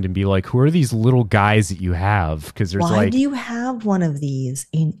around and be like, who are these little guys that you have? Because there's why do you have one of these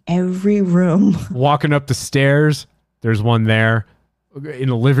in every room? Walking up the stairs, there's one there. In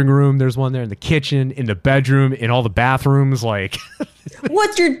the living room, there's one there. In the kitchen, in the bedroom, in all the bathrooms.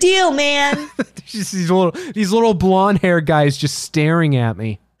 What's your deal, man? Just these little blonde hair guys just staring at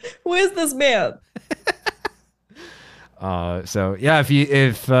me. Who is this man? So yeah,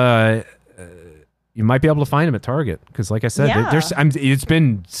 if you might be able to find them at Target because, like I said, it's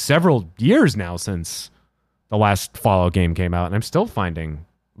been several years now since the last Fallout game came out, and I'm still finding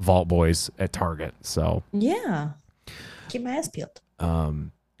Vault Boys at Target. So yeah, keep my ass peeled.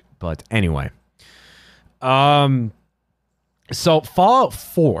 But anyway, so Fallout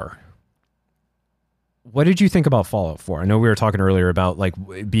 4. What did you think about Fallout 4? I know we were talking earlier about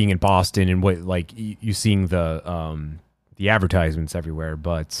being in Boston and what you seeing the advertisements everywhere,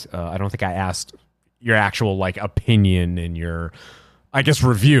 but I don't think I asked your actual opinion and your, I guess,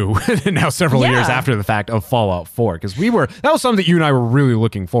 review now several years after the fact of Fallout 4, because that was something that you and I were really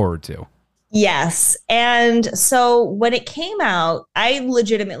looking forward to. Yes. And so when it came out, I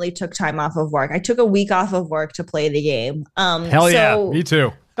legitimately took time off of work. I took a week off of work to play the game. Hell yeah, me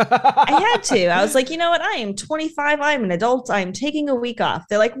too. I had to. I was like, you know what? I am 25. I'm an adult. I'm taking a week off.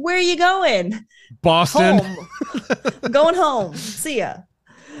 They're like, where are you going? Boston. Home. I'm going home. See ya.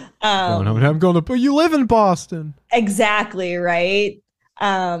 I'm going to. But you live in Boston. Exactly right.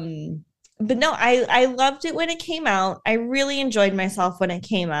 But no, I loved it when it came out. I really enjoyed myself when it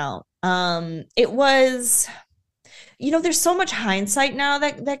came out. It was, there's so much hindsight now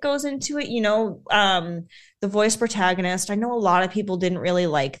that goes into it. The voice protagonist, I know a lot of people didn't really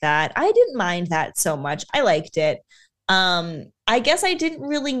like that. I didn't mind that so much. I liked it. I guess I didn't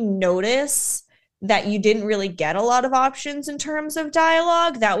really notice that you didn't really get a lot of options in terms of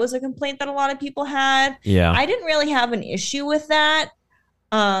dialogue. That was a complaint that a lot of people had. Yeah. I didn't really have an issue with that.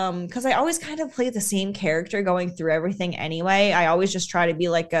 Because I always kind of play the same character going through everything anyway. I always just try to be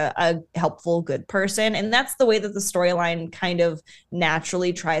like a helpful, good person. And that's the way that the storyline kind of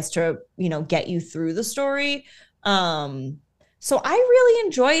naturally tries to, get you through the story. So I really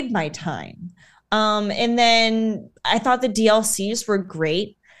enjoyed my time. And then I thought the DLCs were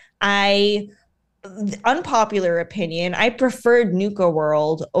great. Unpopular opinion, I preferred Nuka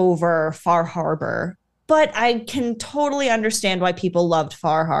World over Far Harbor. But I can totally understand why people loved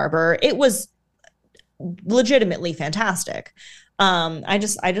Far Harbor. It was legitimately fantastic. I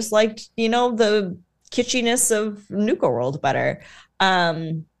just liked, the kitschiness of Nuka World better.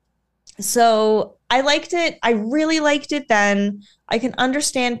 So I liked it. I really liked it then. I can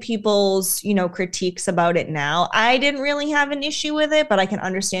understand people's, critiques about it now. I didn't really have an issue with it, but I can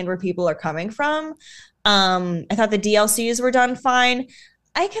understand where people are coming from. I thought the DLCs were done fine.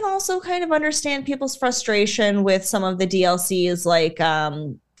 I can also kind of understand people's frustration with some of the DLCs, like,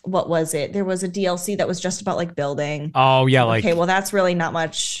 what was it? There was a DLC that was just about like building. Oh yeah, like, okay, well that's really not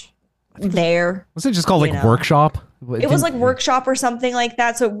much there. Was it just called like Workshop? It was like Workshop or something like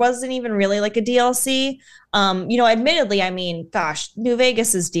that. So it wasn't even really like a DLC. Admittedly, I mean, gosh, New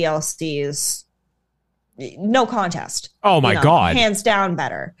Vegas's DLCs, no contest. Oh my God. Hands down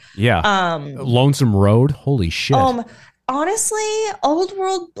better. Yeah. Lonesome Road. Holy shit. Honestly, Old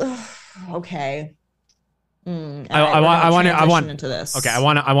World. Okay. I want into this. Okay, I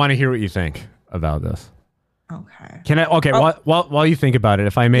want to hear what you think about this. Okay. Can I? Okay. While you think about it,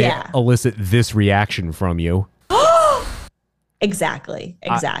 if I may elicit this reaction from you. Exactly.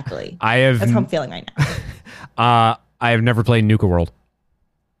 I have. That's how I'm feeling right now. I have never played Nuka World.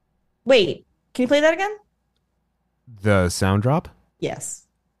 Wait, can you play that again? The sound drop? Yes.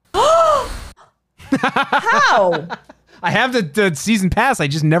 How? I have the season pass. I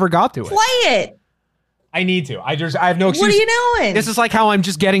just never got to it. Play it. I need to. I have no excuse. What are you doing? This is like how I'm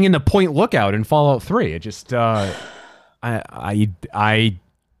just getting into Point Lookout in Fallout 3. It just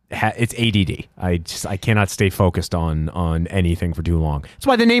it's ADD. I cannot stay focused on anything for too long. That's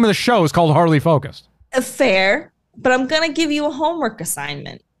why the name of the show is called Hardly Focused. Fair, but I'm gonna give you a homework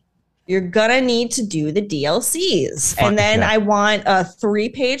assignment. You're gonna need to do the DLCs. And then I want a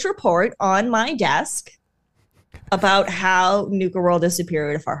 3-page report on my desk about how Nuka World is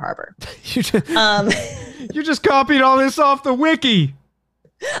superior to Far Harbor. You just copied all this off the wiki.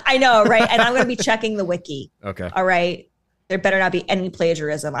 I know, right? And I'm gonna be checking the wiki. Okay. All right. There better not be any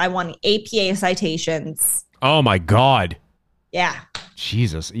plagiarism. I want APA citations. Oh my God. Yeah.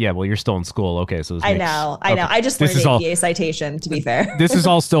 Jesus. Yeah, well, you're still in school. Okay, so I know. I just learned APA citation, to be fair. This is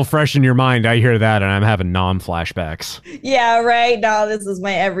all still fresh in your mind. I hear that, and I'm having flashbacks. Yeah, right. No, this is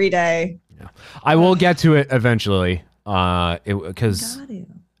my everyday. Yeah. I will get to it eventually. Because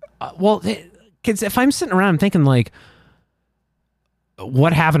if I'm sitting around, I'm thinking like,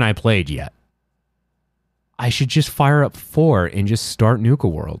 what haven't I played yet? I should just fire up 4 and just start Nuka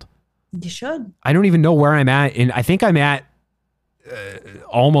World. You should. I don't even know where I'm at, and I think I'm at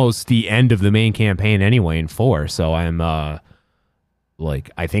almost the end of the main campaign anyway in 4. So I'm I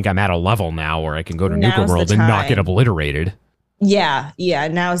think I'm at a level now where I can go to Nuka World and not get obliterated. Yeah,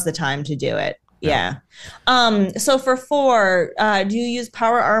 now's the time to do it. Yeah. So for 4, do you use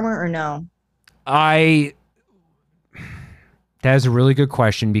power armor or no? That is a really good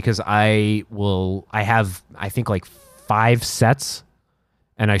question because I have I think like 5 sets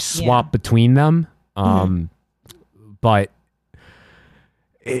and I swap between them. But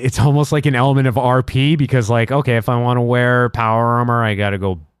it's almost like an element of RP because like, okay, if I want to wear power armor, I got to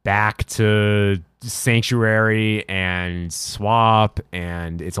go back to Sanctuary and swap,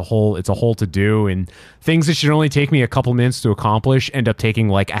 and it's a whole to do, and things that should only take me a couple minutes to accomplish end up taking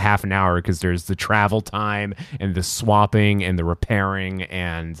like a half an hour because there's the travel time and the swapping and the repairing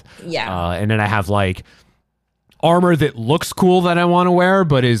and and then I have like armor that looks cool that I want to wear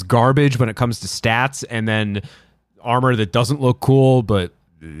but is garbage when it comes to stats, and then armor that doesn't look cool but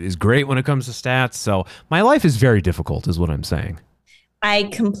is great when it comes to stats. So my life is very difficult is what I'm saying. I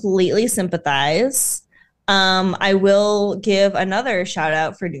completely sympathize. I will give another shout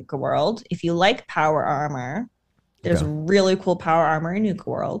out for Nuka World. If you like power armor, there's really cool power armor in Nuka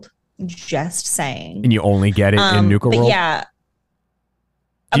World. Just saying. And you only get it in Nuka World? Yeah.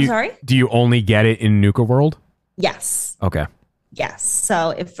 I'm sorry? Do you only get it in Nuka World? Yes. Okay. Yes.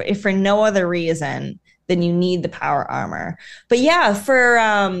 So if for no other reason, then you need the power armor. But yeah, for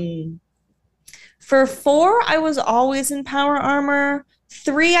 4, I was always in power armor.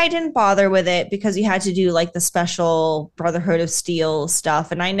 3, I didn't bother with it because you had to do like the special Brotherhood of Steel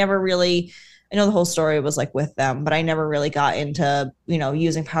stuff. And I never really, I know the whole story was like with them, but I never really got into,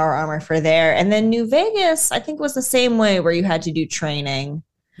 using power armor for there. And then New Vegas, I think was the same way where you had to do training.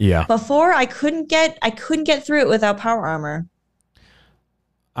 Yeah. Before I couldn't get through it without power armor.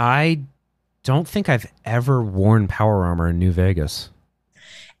 I don't think I've ever worn power armor in New Vegas.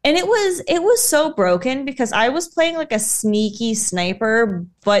 And it was so broken because I was playing like a sneaky sniper,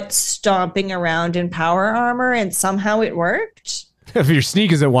 but stomping around in power armor, and somehow it worked. If your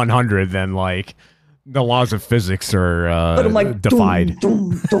sneak is at 100, then like the laws of physics are But I'm like defied.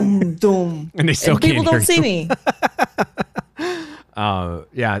 Doom, doom, doom, doom. And they still and people can't don't see me.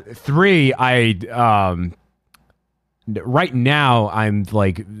 Yeah, 3. Right now I'm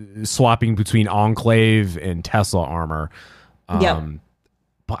like swapping between Enclave and Tesla armor. Yep.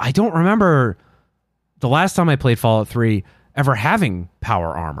 But I don't remember the last time I played Fallout 3 ever having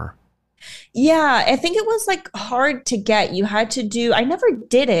power armor. Yeah, I think it was like hard to get. You had to do, I never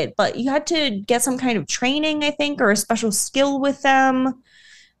did it, but you had to get some kind of training, I think, or a special skill with them.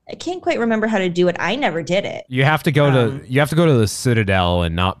 I can't quite remember how to do it. I never did it. You have to go to the Citadel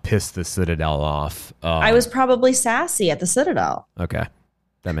and not piss the Citadel off. I was probably sassy at the Citadel. Okay.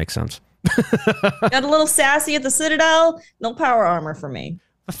 That makes sense. Got a little sassy at the Citadel. No power armor for me.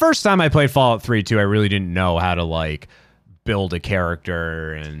 The first time I played Fallout 3 too, I really didn't know how to like build a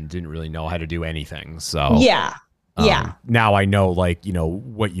character and didn't really know how to do anything. So yeah. Now I know like,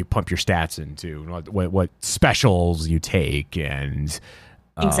 what you pump your stats into, what specials you take, and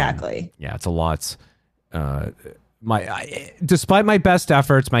exactly. Yeah, it's a lot. Despite my best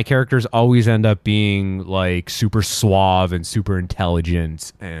efforts, my characters always end up being like super suave and super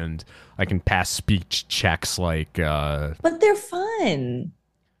intelligent, and I can pass speech checks like. But they're fun.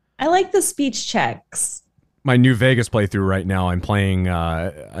 I like the speech checks. My New Vegas playthrough right now, I'm playing.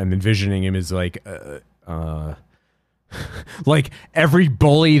 I'm envisioning him as like. Like every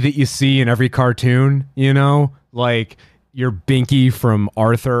bully that you see in every cartoon, like you're Binky from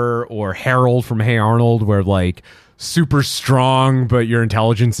Arthur or Harold from Hey Arnold, where like super strong, but your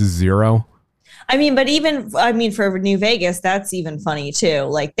intelligence is 0. For New Vegas, that's even funny too.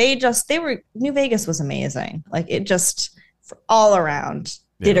 Like New Vegas was amazing. Like it just all around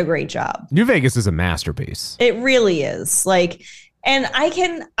did a great job. New Vegas is a masterpiece. It really is. Like, and I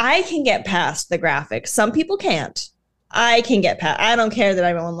can get past the graphics. Some people can't. I can get past. I don't care that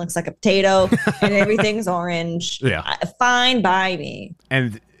everyone looks like a potato and everything's orange. Yeah. Fine by me.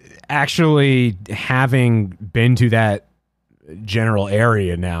 And actually having been to that general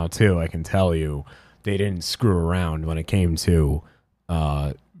area now too, I can tell you they didn't screw around when it came to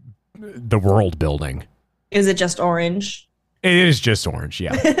the world building. Is it just orange? It is just orange,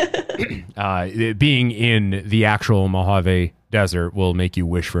 yeah. Being in the actual Mojave Desert will make you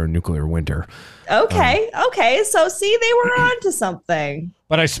wish for a nuclear winter. Okay. So see, they were on to something.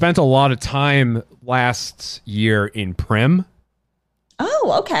 But I spent a lot of time last year in Prim.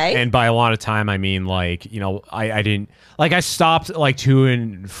 Oh, okay. And by a lot of time, I mean like, I didn't like, I stopped like to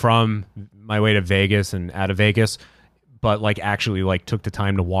and from my way to Vegas and out of Vegas, but like actually like took the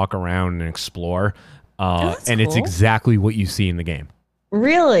time to walk around and explore. And cool. It's exactly what you see in the game.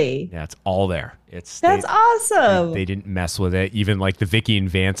 Really? Yeah, it's all there. That's awesome. They didn't mess with it. Even like the Vicky and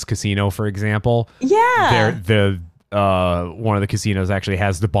Vance casino, for example. Yeah. One of the casinos actually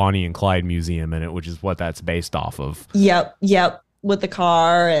has the Bonnie and Clyde Museum in it, which is what that's based off of. Yep. With the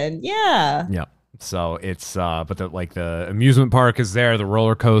car and yeah. Yep. So it's but the amusement park is there, the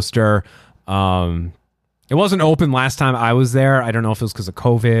roller coaster. It wasn't open last time I was there. I don't know if it was because of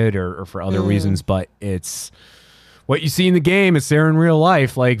COVID or for other reasons, but it's what you see in the game. It's there in real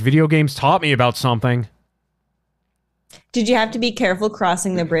life. Like video games taught me about something. Did you have to be careful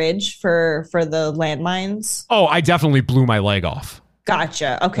crossing the bridge for the landmines? Oh, I definitely blew my leg off.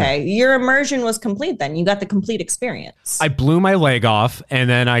 Gotcha. Okay. Your immersion was complete then. You got the complete experience. I blew my leg off and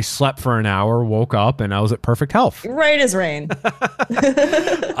then I slept for an hour, woke up, and I was at perfect health. Right as rain.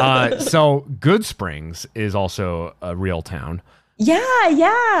 So Good Springs is also a real town.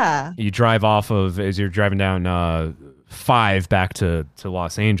 Yeah. You drive off of, as you're driving down 5 back to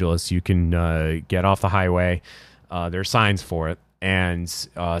Los Angeles, you can get off the highway. There are signs for it. And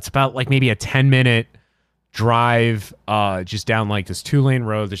it's about like maybe a 10-minute drive just down like this 2-lane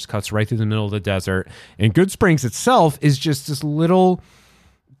road that just cuts right through the middle of the desert. And Good Springs itself is just this little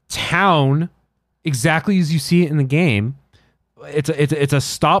town, exactly as you see it in the game. It's a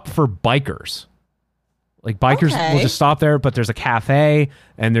stop for bikers. Like bikers will just stop there, but there's a cafe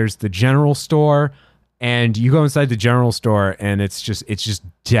and there's the general store, And you go inside the general store, and it's just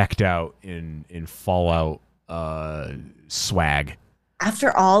decked out in Fallout swag.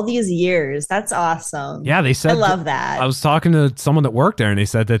 After all these years, that's awesome. Yeah, they said I love that. I was talking to someone that worked there, and they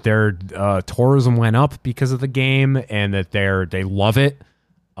said that their tourism went up because of the game, and that they love it.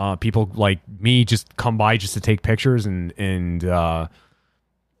 People like me just come by just to take pictures and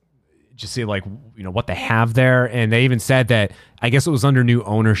just see like what they have there. And they even said that I guess it was under new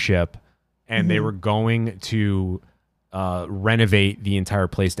ownership, and they were going to renovate the entire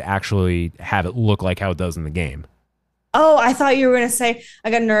place to actually have it look like how it does in the game. Oh, I thought you were going to say,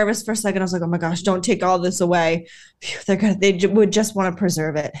 I got nervous for a second. I was like, oh my gosh, don't take all this away. Phew, they would just want to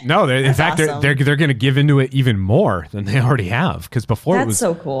preserve it. No, in fact, awesome. they're going to give into it even more than they already have. Because before that's it was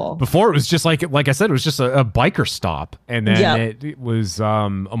so cool. Before it was just like I said, it was just a biker stop, and then it was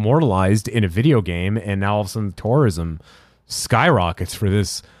immortalized in a video game, and now all of a sudden tourism skyrockets for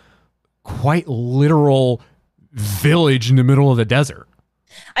this quite literal village in the middle of the desert.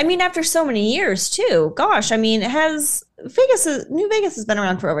 I mean, after so many years too. Gosh, I mean, New Vegas has been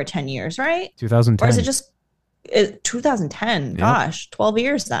around for over 10 years, right? 2010. Or is it just 2010? Yep. Gosh, 12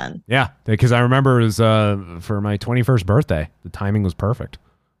 years then. Yeah, because I remember it was for my 21st birthday. The timing was perfect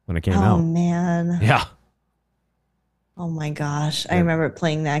when it came out. Oh man. Yeah. Oh my gosh, I remember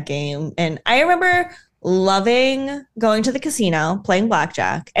playing that game, and I remember loving going to the casino, playing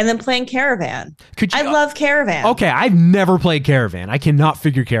blackjack, and then playing Caravan. I love Caravan. Okay, I've never played Caravan. I cannot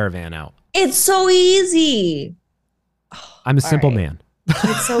figure Caravan out. It's so easy. I'm a simple man.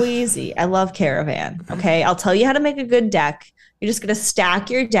 It's so easy. I love Caravan. Okay, I'll tell you how to make a good deck. You're just going to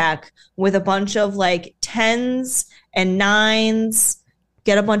stack your deck with a bunch of like 10s and 9s.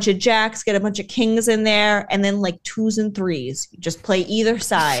 Get a bunch of jacks, get a bunch of kings in there, and then like 2s and 3s. You just play either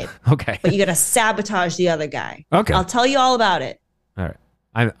side. Okay. But you got to sabotage the other guy. Okay. I'll tell you all about it. All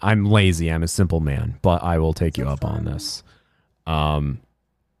right. I'm lazy. I'm a simple man, but I will take you up on this.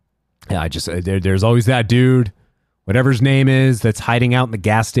 Yeah, there's always that dude, whatever his name is, that's hiding out in the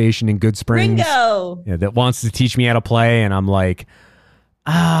gas station in Good Springs. Ringo. Yeah, that wants to teach me how to play, and I'm like,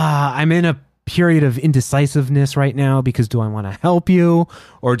 I'm in a period of indecisiveness right now, because do I want to help you,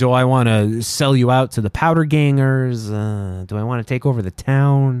 or do I want to sell you out to the powder gangers? Do I want to take over the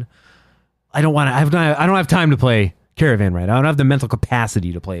town? I don't have time to play Caravan right now. I don't have the mental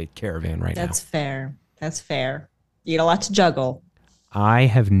capacity to play Caravan right now. That's fair. That's fair. You got a lot to juggle. I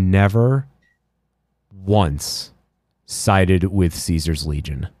have never once sided with Caesar's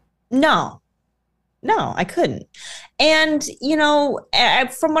Legion. No, I couldn't. And,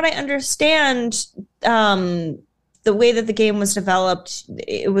 from what I understand, the way that the game was developed,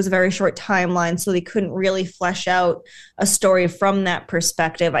 it was a very short timeline, so they couldn't really flesh out a story from that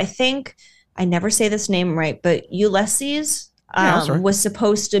perspective. I think, I never say this name right, but Ulysses was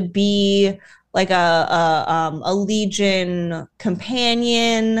supposed to be like a Legion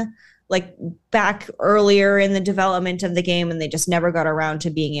companion, like back earlier in the development of the game, and they just never got around to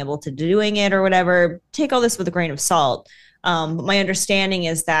being able to doing it or whatever. Take all this with a grain of salt. But my understanding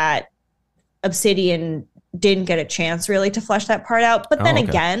is that Obsidian didn't get a chance really to flesh that part out. But then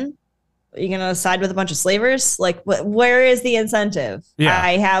again, are you going to side with a bunch of slavers? Like, where is the incentive? Yeah.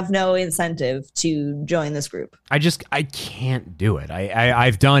 I have no incentive to join this group. I can't do it.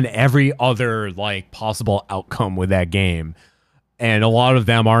 I've done every other like possible outcome with that game. And a lot of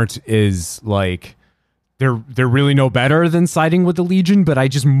them aren't they're really no better than siding with the Legion, but I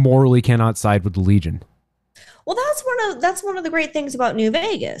just morally cannot side with the Legion. Well, that's one of the great things about New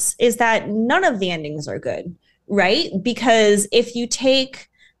Vegas, is that none of the endings are good, right? Because if you take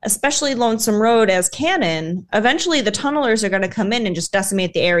especially Lonesome Road as canon, eventually the tunnelers are going to come in and just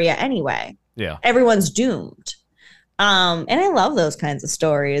decimate the area anyway. Yeah. Everyone's doomed. And I love those kinds of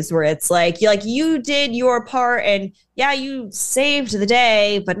stories where it's like you did your part, and yeah, you saved the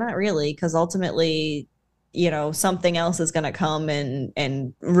day, but not really, because ultimately, something else is going to come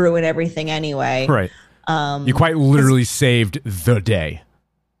and ruin everything anyway. Right. You quite literally saved the day.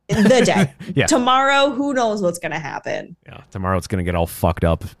 The day. Yeah. Tomorrow, who knows what's going to happen? Yeah. Tomorrow it's going to get all fucked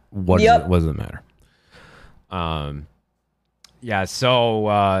up. What does it matter? Yeah.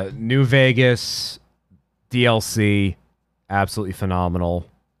 So New Vegas DLC, absolutely phenomenal.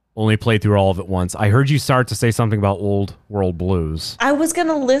 Only played through all of it once. I heard you start to say something about Old World Blues. I was going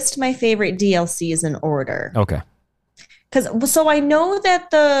to list my favorite DLCs in order. Okay. So I know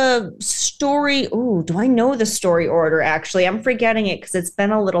that the story... Ooh, do I know the story order, actually? I'm forgetting it because it's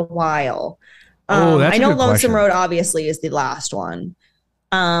been a little while. That's I know a good Lonesome question. Road, obviously, is the last one.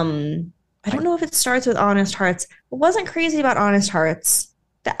 I don't know if it starts with Honest Hearts. I wasn't crazy about Honest Hearts.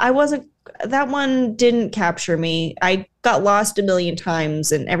 That one didn't capture me. I got lost a million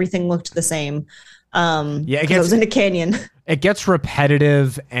times and everything looked the same. Yeah, 'cause I was in a canyon. It gets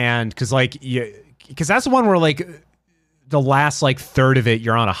repetitive, and because that's the one where like the last like third of it,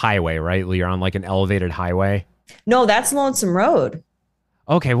 you're on a highway, right? You're on like an elevated highway. No, that's Lonesome Road.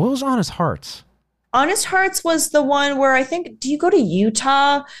 Okay, what was Honest Hearts? Honest Hearts was the one where I think, do you go to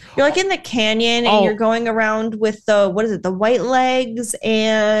Utah? You're like in the canyon and you're going around with the white legs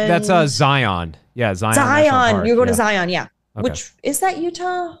and That's Zion. Yeah, Zion. Zion. You're going to Zion, yeah. Okay. Which is that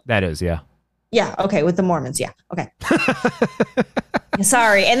Utah? That is, yeah. Yeah, okay, with the Mormons, yeah. Okay.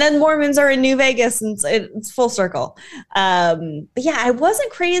 Sorry. And then Mormons are in New Vegas and it's full circle. But yeah, I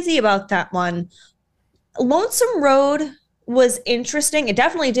wasn't crazy about that one. Lonesome Road was interesting. It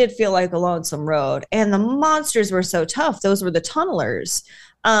definitely did feel like a lonesome road, and the monsters were so tough. Those were the tunnelers.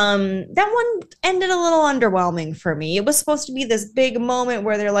 That one ended a little underwhelming for me. It was supposed to be this big moment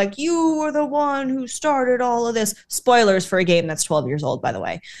where they're like, you were the one who started all of this. Spoilers for a game that's 12 years old, by the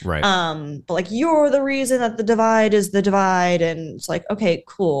way. Right. But like, you're the reason that the divide is the divide. And it's like, okay,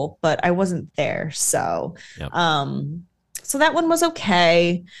 cool. But I wasn't there. So, Yep. So that one was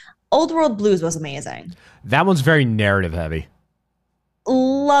okay. Old World Blues was amazing. That one's very narrative heavy.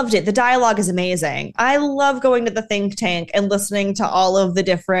 Loved it. The dialogue is amazing. I love going to the think tank and listening to all of the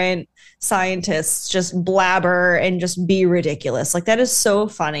different scientists just blabber and just be ridiculous. Like, that is so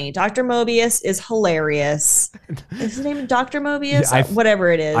funny. Dr. Mobius is hilarious. Is his name Dr. Mobius? Yeah, whatever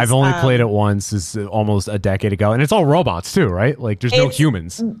it is. I've only played it once. It's almost a decade ago, and it's all robots too, right? Like, there's no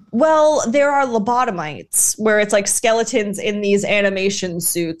humans. Well, there are lobotomites where it's like skeletons in these animation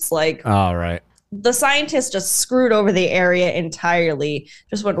suits. Like, Oh, right. the scientists just screwed over the area entirely,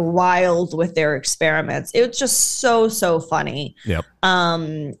 just went wild with their experiments. It was just so funny. Yep.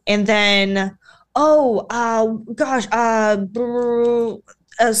 And then,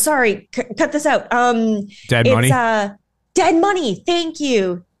 sorry, cut this out. Dead Money? Dead Money. Thank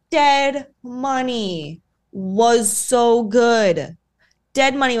you. Dead Money was so good.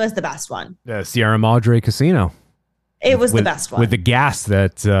 Dead Money was the best one. The Sierra Madre Casino. It was the best one. With the gas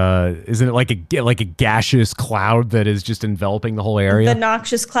that isn't it like a gaseous cloud that is just enveloping the whole area? The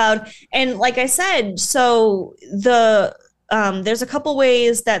noxious cloud. And like I said, so there's a couple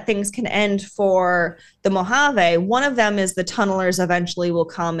ways that things can end for the Mojave. One of them is the tunnelers eventually will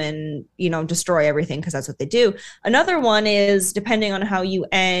come and, destroy everything because that's what they do. Another one is, depending on how you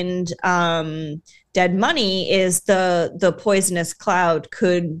end Dead Money, is the poisonous cloud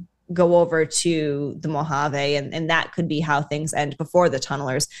could go over to the Mojave, and that could be how things end before the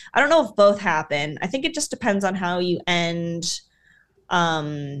tunnelers. I don't know if both happen. I think it just depends on how you end.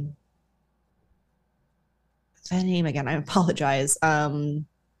 The name again, I apologize. The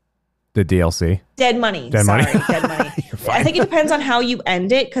DLC. Dead Money. Dead Money. I think it depends on how you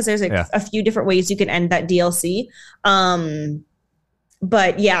end it, because there's a few different ways you can end that DLC.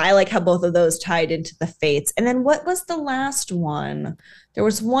 But yeah, I like how both of those tied into the fates. And then what was the last one? There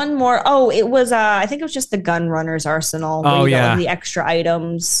was one more. Oh, it was I think it was just the Gunrunner's Arsenal. Oh, yeah. The extra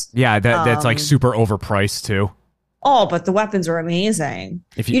items. Yeah, that's like super overpriced too. Oh, but the weapons are amazing.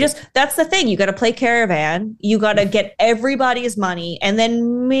 That's the thing. You got to play Caravan. You got to get everybody's money, and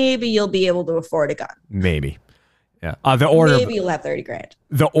then maybe you'll be able to afford a gun. Maybe. Yeah. The order. Maybe you'll have 30 grand.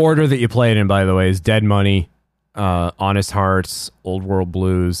 The order that you play it in, by the way, is Dead Money, Honest Hearts, Old World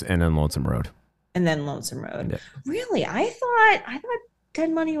Blues, and then Lonesome Road. And then Lonesome Road. Yeah. Really? I thought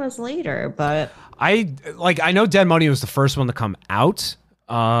Dead Money was later, but I know Dead Money was the first one to come out.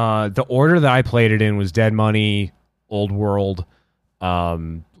 The order that I played it in was Dead Money, Old World,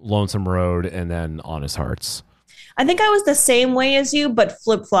 Lonesome Road, and then Honest Hearts. I think I was the same way as you, but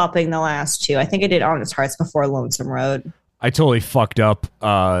flip-flopping the last two. I think I did Honest Hearts before Lonesome Road. I totally fucked up.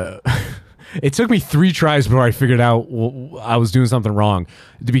 It took me 3 tries before I figured out I was doing something wrong.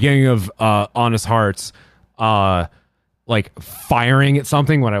 At the beginning of Honest Hearts, like firing at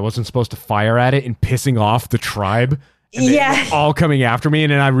something when I wasn't supposed to fire at it and pissing off the tribe. And they were all coming after me,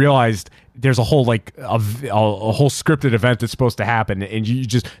 and then I realized there's a whole a whole scripted event that's supposed to happen, and you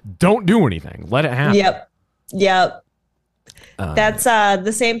just don't do anything. Let it happen. Yep. That's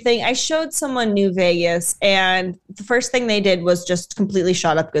the same thing. I showed someone New Vegas, and the first thing they did was just completely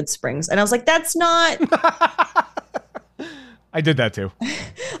shot up Good Springs, and I was like, "That's not." I did that too.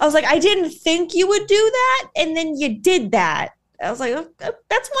 I was like, I didn't think you would do that, and then you did that. I was like, oh,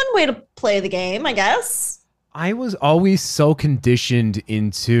 that's one way to play the game, I guess. I was always so conditioned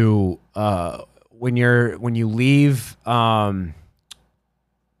into when you leave. What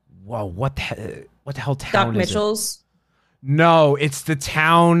the hell town Doc is Mitchell's? It? No, it's the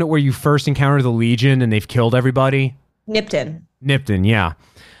town where you first encounter the Legion and they've killed everybody. Nipton, yeah.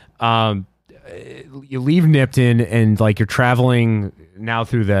 you leave Nipton and like you're traveling now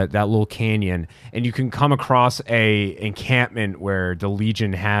through that little canyon, and you can come across a encampment where the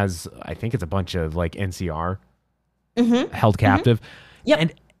Legion has, I think it's a bunch of like NCR held captive. Yep.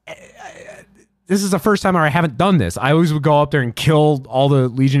 And this is the first time where I haven't done this. I always would go up there and kill all the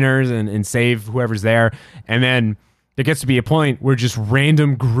Legionnaires and save whoever's there. And then there gets to be a point where just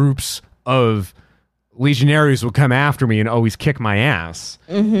random groups of Legionaries will come after me and always kick my ass.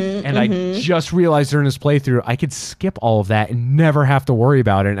 I just realized during this playthrough, I could skip all of that and never have to worry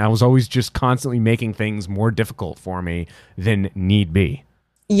about it. And I was always just constantly making things more difficult for me than need be.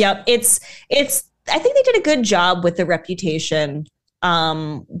 Yep. It's I think they did a good job with the reputation.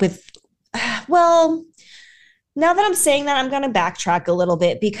 Now that I'm saying that, I'm going to backtrack a little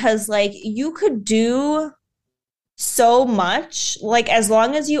bit, because like you could do so much, like as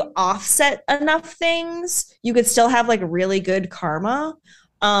long as you offset enough things, you could still have like really good karma.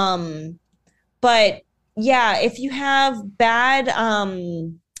 But yeah, if you have bad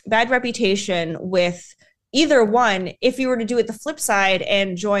reputation with either one, if you were to do it the flip side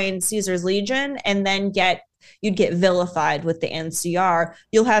and join Caesar's Legion and then you'd get vilified with the NCR.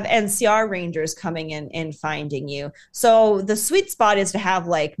 You'll have NCR Rangers coming in and finding you. So the sweet spot is to have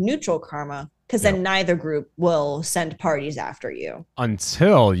like neutral karma, because then neither group will send parties after you.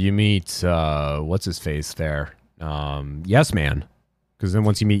 Until you meet, what's his face there? Yes Man. Because then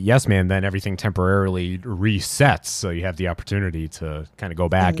once you meet Yes Man, then everything temporarily resets. So you have the opportunity to kind of go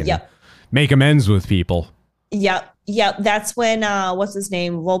back and make amends with people. Yep. That's when what's his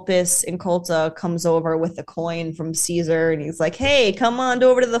name, Vulpes Inculta, comes over with the coin from Caesar, and he's like, "Hey, come on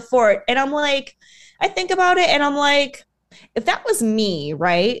over to the fort." And I'm like, I think about it, and I'm like, if that was me,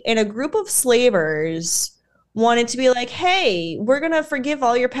 right, and a group of slavers wanted to be like, "Hey, we're gonna forgive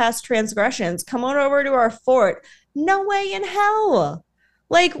all your past transgressions. Come on over to our fort." No way in hell.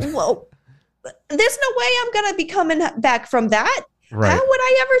 Like, whoa, there's no way I'm gonna be coming back from that. Right. How would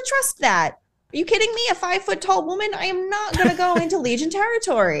I ever trust that? Are you kidding me? A 5-foot tall woman? I am not going to go into Legion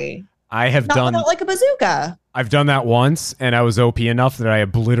territory. I have done like a bazooka. I've done that once, and I was OP enough that I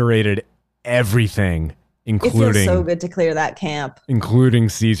obliterated everything, including. It feels so good to clear that camp, including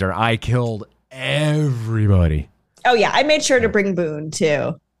Caesar. I killed everybody. Oh yeah, I made sure to bring Boone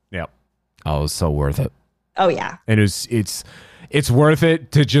too. Yep. Oh, it was so worth it. Oh yeah. And it's worth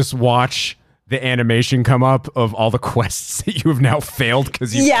it to just watch the animation come up of all the quests that you have now failed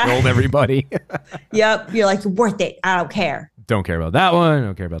because you killed everybody. Yep. You're like, worth it. I don't care. Don't care about that one.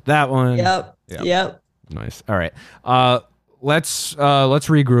 Don't care about that one. Yep. Nice. All right. Let's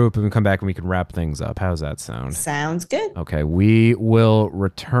regroup and come back and we can wrap things up. How's that sound? Sounds good. Okay. We will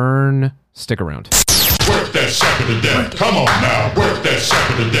return. Stick around. Work that sucker to death. Come on now. Work that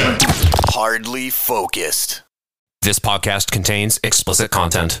sucker to death. Hardly focused. This podcast contains explicit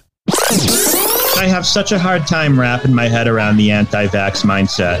content. I have such a hard time wrapping my head around the anti-vax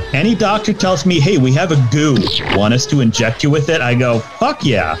mindset. Any doctor tells me, "Hey, we have a goo. Want us to inject you with it?" I go, "Fuck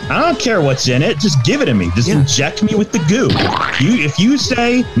yeah. I don't care what's in it. Just give it to me. Just inject me with the goo." If you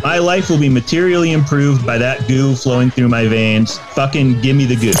say my life will be materially improved by that goo flowing through my veins, fucking give me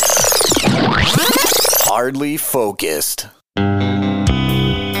the goo. Hardly focused.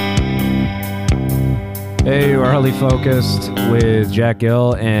 Hey, we're Hardly Focused with Jack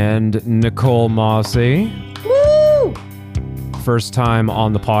Gill and Nicole Mossy. Woo! First time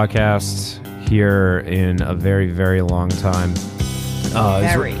on the podcast here in a very, very long time.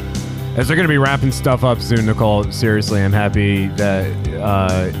 As we're going to be wrapping stuff up soon, Nicole, seriously, I'm happy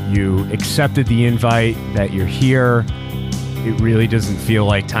that you accepted the invite, that you're here. It really doesn't feel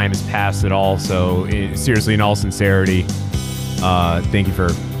like time has passed at all. So, seriously, in all sincerity, thank you for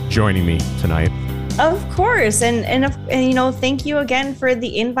joining me tonight. Of course. And you know, thank you again for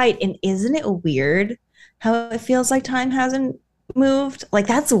the invite. And isn't it weird how it feels like time hasn't moved? Like,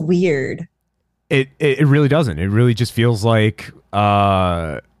 that's weird. It really doesn't. It really just feels like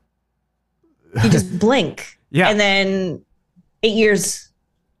you just blink. Yeah. And then 8 years.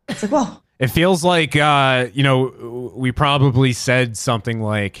 It's like, whoa. It feels like we probably said something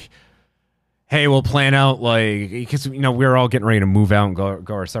like, "Hey, we'll plan out because we're all getting ready to move out and go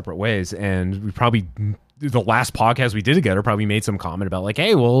our separate ways," and we probably the last podcast we did together probably made some comment about like,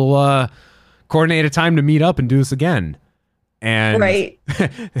 "Hey, we'll coordinate a time to meet up and do this again." And right,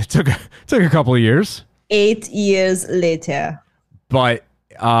 it took a couple of years. 8 years later, but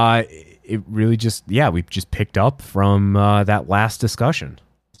it really just we just picked up from that last discussion.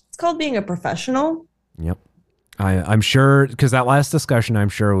 It's called being a professional. Yep. I'm sure, because that last discussion, I'm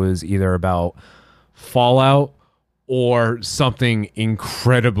sure, was either about Fallout or something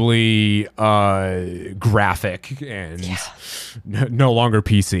incredibly graphic and no longer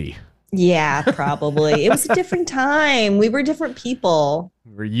PC. Yeah, probably. It was a different time. We were different people.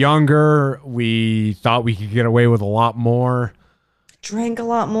 We were younger. We thought we could get away with a lot more. Drank a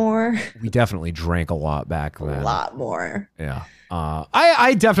lot more. We definitely drank a lot back then. A lot more. Yeah.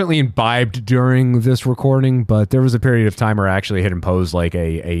 I definitely imbibed during this recording, but there was a period of time where I actually had imposed like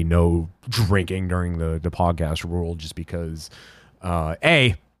a no drinking during the podcast rule, just because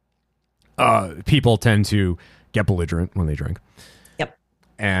people tend to get belligerent when they drink. Yep.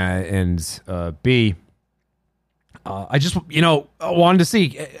 And B, I just, wanted to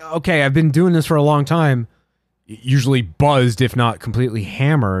see, okay, I've been doing this for a long time, usually buzzed, if not completely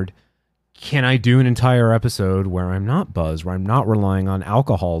hammered. Can I do an entire episode where I'm not buzzed, where I'm not relying on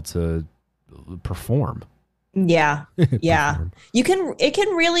alcohol to perform? Yeah. Yeah. It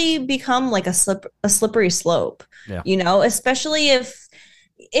can really become like a slippery slope, especially if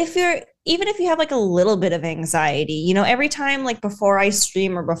even if you have like a little bit of anxiety, every time like before I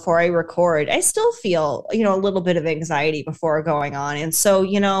stream or before I record, I still feel, a little bit of anxiety before going on. And so,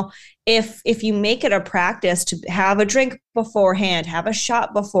 if you make it a practice to have a drink beforehand, have a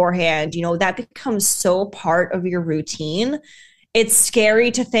shot beforehand, that becomes so part of your routine. It's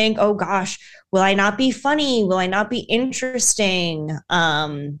scary to think, oh gosh, will I not be funny? Will I not be interesting?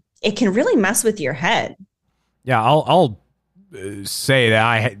 It can really mess with your head. Yeah, I'll say that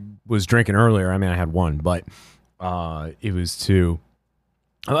I was drinking earlier. I mean, I had one, but it was two.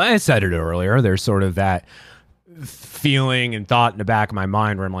 I said it earlier. There's sort of that feeling and thought in the back of my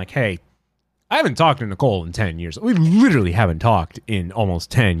mind where I'm like, hey, I haven't talked to Nicole in 10 years. We literally haven't talked in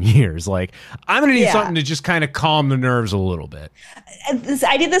almost 10 years. Like, I'm going to need something to just kind of calm the nerves a little bit.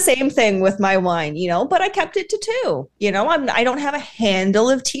 I did the same thing with my wine, but I kept it to 2. I don't have a handle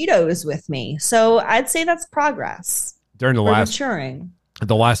of Tito's with me. So I'd say that's progress. During the maturing.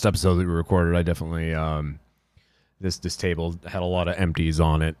 The last episode that we recorded, I definitely this table had a lot of empties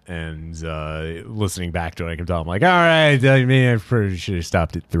on it, and listening back to it, I can tell I'm like, all right, I pretty should have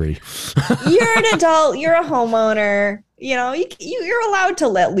stopped at 3. You're an adult. You're a homeowner. You're allowed to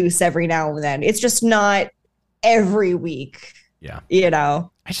let loose every now and then. It's just not every week. Yeah. I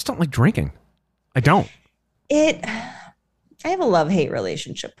just don't like drinking. I don't. I have a love-hate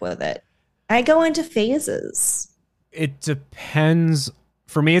relationship with it. I go into phases. It depends.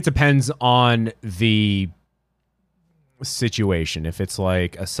 For me, it depends on the situation. If it's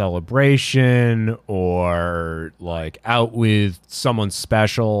like a celebration or like out with someone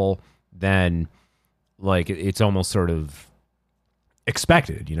special, then like it's almost sort of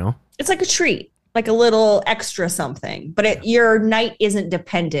expected, It's like a treat, like a little extra something, but your night isn't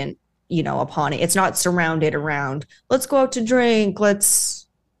dependent, upon it. It's not surrounded around, let's go out to drink,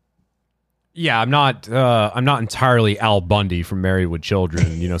 Yeah, I'm not entirely Al Bundy from Married with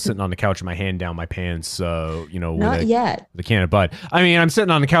Children, sitting on the couch with my hand down my pants, not yet. The can of Bud. I mean, I'm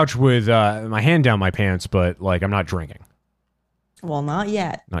sitting on the couch with my hand down my pants, but like I'm not drinking. Well, not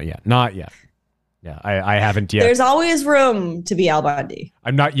yet. Not yet. Yeah, I haven't yet. There's always room to be Al Bundy.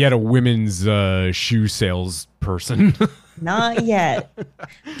 I'm not yet a women's shoe sales person. Not yet.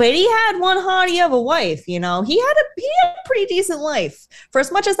 But he had one hottie of a wife, He had a pretty decent life. For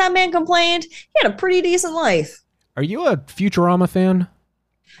as much as that man complained, he had a pretty decent life. Are you a Futurama fan?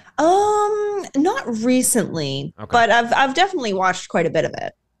 Not recently, okay. But I've definitely watched quite a bit of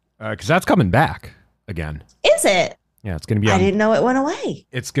it. Because that's coming back again. Is it? Yeah, it's going to be I didn't know it went away.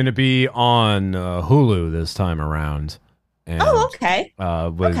 It's going to be on Hulu this time around. And, okay.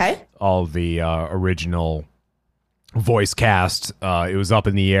 With all the original voice cast. It was up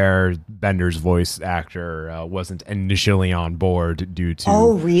in the air. Bender's voice actor wasn't initially on board due to...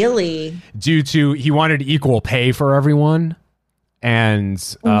 Oh, really? Due to he wanted equal pay for everyone. And...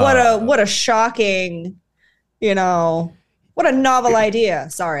 what a shocking, what a novel idea.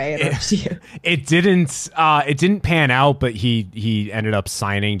 Sorry, I interrupted you. It didn't pan out, but he ended up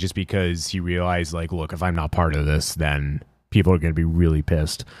signing just because he realized, like, look, if I'm not part of this, then people are going to be really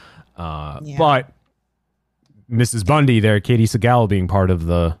pissed. But Mrs. Bundy there, Katie Sagal, being part of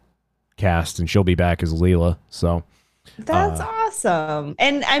the cast, and she'll be back as Leela. So that's awesome.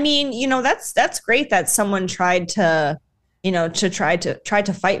 And I mean, that's great that someone tried to, try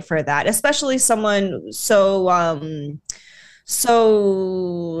to fight for that, especially someone so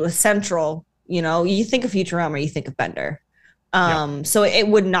central. You think of Futurama, you think of Bender. So it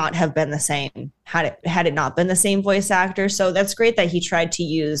would not have been the same had it not been the same voice actor. So that's great that he tried to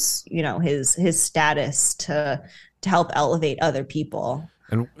use, his status to help elevate other people.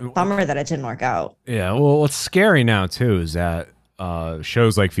 And bummer that it didn't work out. Yeah. Well, what's scary now too is that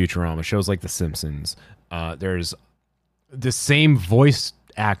shows like Futurama, shows like The Simpsons, there's the same voice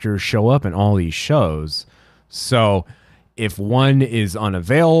actors show up in all these shows. So if one is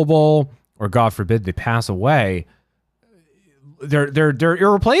unavailable or God forbid they pass away, they're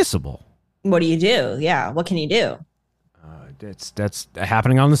irreplaceable. What do you do? Yeah, what can you do? That's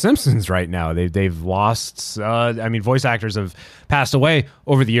happening on The Simpsons right now. They've lost. Voice actors have passed away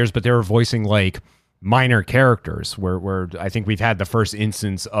over the years, but they were voicing like minor characters. Where I think we've had the first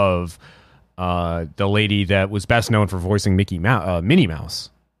instance of the lady that was best known for voicing Minnie Mouse.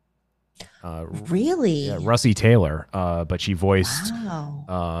 Really? Yeah, Russie Taylor. But she voiced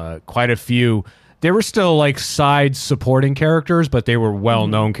quite a few. They were still like side supporting characters, but they were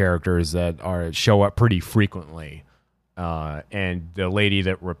well-known characters that show up pretty frequently. And the lady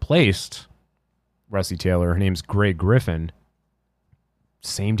that replaced Russie Taylor, her name's Grey Griffin.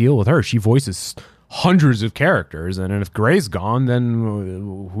 Same deal with her. She voices hundreds of characters, and if Gray's gone, then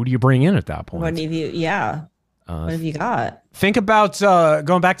who do you bring in at that point? What have you? Yeah. What have you got? Think about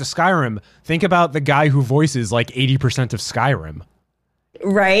going back to Skyrim. Think about the guy who voices like 80% of Skyrim.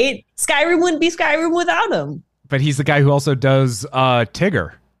 Right? Skyrim wouldn't be Skyrim without him. But he's the guy who also does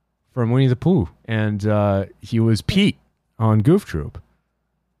Tigger from Winnie the Pooh, and he was Pete on Goof Troop.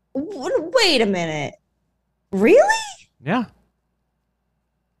 Wait a minute. Really? Yeah.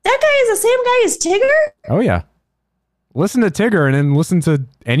 That guy is the same guy as Tigger? Oh, yeah. Listen to Tigger and then listen to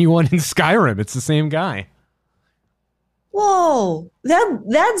anyone in Skyrim. It's the same guy. Whoa.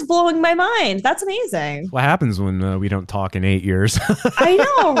 That's blowing my mind. That's amazing. What happens when we don't talk in 8 years? I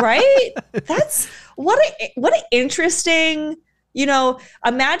know, right? That's what an interesting,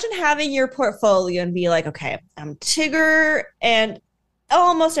 imagine having your portfolio and be like, okay, I'm Tigger and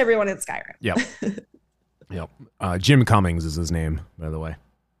almost everyone in Skyrim. Yep. Yep. Jim Cummings is his name, by the way.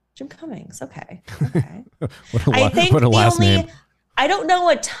 Jim Cummings. Okay. what a last name. I don't know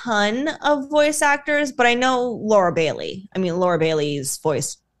a ton of voice actors, but I know Laura Bailey. I mean, Laura Bailey's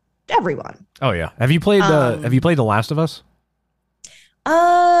voiced everyone. Oh yeah. Have you played The Last of Us?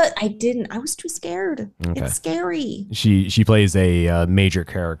 I didn't. I was too scared. Okay. It's scary. She plays a major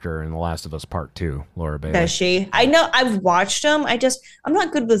character in The Last of Us Part 2, Laura Bailey. Does she? I know. I've watched them. I'm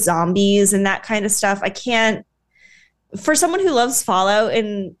not good with zombies and that kind of stuff. I can't. For someone who loves Fallout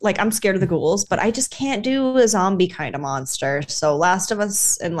and like I'm scared of the ghouls, but I just can't do a zombie kind of monster. So Last of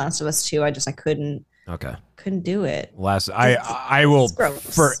Us and Last of Us 2, I couldn't. Okay. Couldn't do it. I will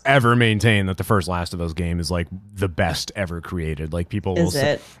forever maintain that the first Last of Us game is like the best ever created. Like people loved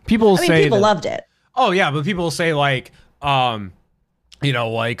it. Oh yeah, but people will say like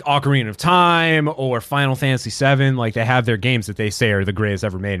like Ocarina of Time or Final Fantasy VII, like they have their games that they say are the greatest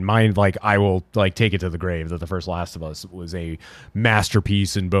ever made. Mine, like I will like take it to the grave that the first Last of Us was a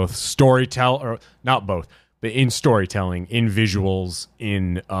masterpiece in both storytelling, or not both, but in storytelling, in visuals,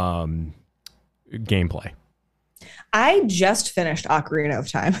 in gameplay. I just finished Ocarina of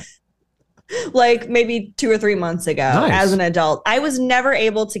Time. Like maybe 2 or 3 months ago. Nice. As an adult. I was never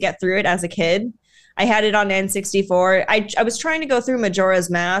able to get through it as a kid. I had it on N64. I was trying to go through Majora's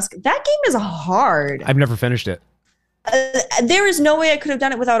Mask. That game is hard. I've never finished it. There is no way I could have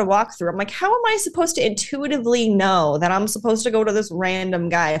done it without a walkthrough. I'm like, how am I supposed to intuitively know that I'm supposed to go to this random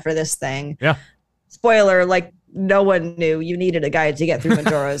guy for this thing? Yeah. Spoiler, like no one knew you needed a guide to get through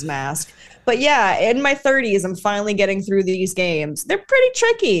Majora's Mask. But yeah, in my 30s, I'm finally getting through these games. They're pretty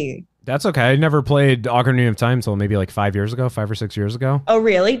tricky. That's okay. I never played Ocarina of Time until maybe like 5 or 6 years ago. Oh,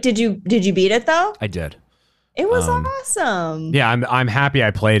 really? Did you beat it though? I did. It was awesome. Yeah, I'm happy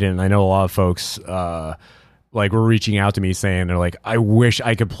I played it, and I know a lot of folks like were reaching out to me saying they're like, I wish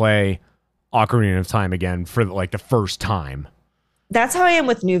I could play Ocarina of Time again for like the first time. That's how I am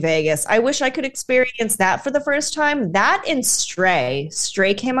with New Vegas. I wish I could experience that for the first time. That and Stray.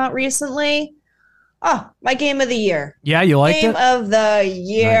 Stray came out recently. Oh, my game of the year. Yeah, you liked it? Game of the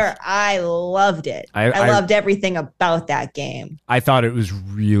year. Nice. I loved it. I loved everything about that game. I thought it was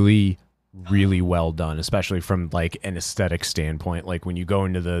really, really well done, especially from like an aesthetic standpoint. Like when you go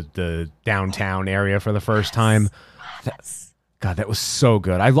into the downtown area for the first time. God, that was so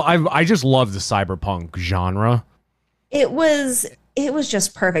good. I just love the cyberpunk genre. It was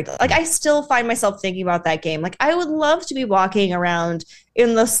just perfect. Like I still find myself thinking about that game. Like I would love to be walking around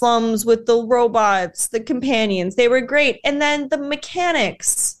in the slums with the robots, the companions. They were great. And then the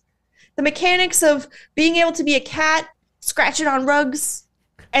mechanics of being able to be a cat, scratching on rugs,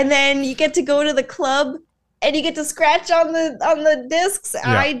 and then you get to go to the club and you get to scratch on the discs.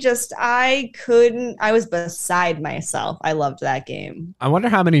 Yeah. I was beside myself. I loved that game. I wonder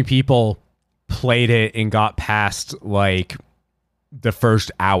how many people played it and got past like the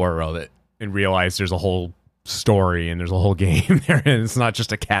first hour of it and realized there's a whole story and there's a whole game there, and it's not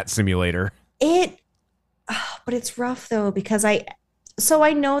just a cat simulator. But it's rough though, because I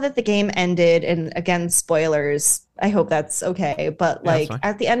know that the game ended, and again, spoilers, I hope that's okay. But Yeah, that's like fine.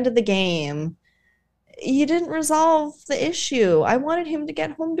 at the end of the game, you didn't resolve the issue. I wanted him to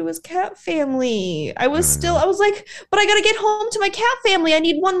get home to his cat family. I was like, but I gotta get home to my cat family. I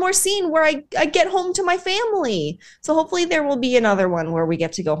need one more scene where I get home to my family. So hopefully there will be another one where we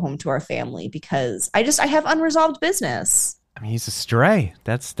get to go home to our family, because I have unresolved business. I mean, he's a stray.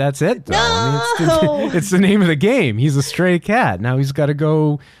 That's it, though. I mean, No! it's the name of the game. He's a stray cat. Now he's got to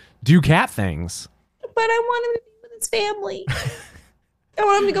go do cat things. But I want him to be with his family. I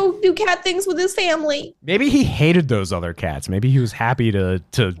want him to go do cat things with his family. Maybe he hated those other cats. Maybe he was happy to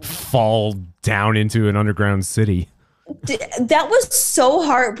fall down into an underground city. That was so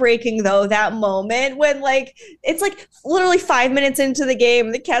heartbreaking, though, that moment when, like, it's like literally 5 minutes into the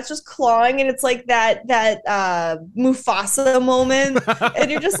game, the cat's just clawing, and it's like that Mufasa moment, and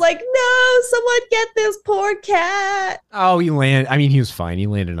you're just like, no, someone get this poor cat. Oh, he was fine. He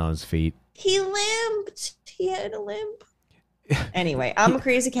landed on his feet. He limped. He had a limp. Anyway, I'm a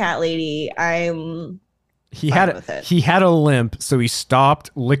crazy cat lady. He fine with it. He had a limp, so he stopped,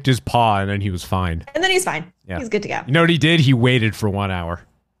 licked his paw, and then he was fine. And then he's fine. Yeah. He's good to go. You know what he did? He waited for 1 hour.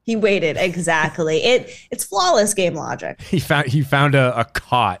 He waited, exactly. It's flawless game logic. He found a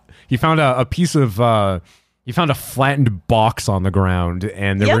cot. He found a piece of he found a flattened box on the ground,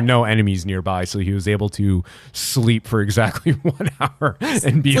 and there were no enemies nearby, so he was able to sleep for exactly 1 hour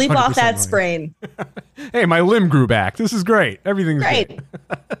and be Sleep off 100% that fine. sprain. Hey, my limb grew back. This is great. Everything's Great. good.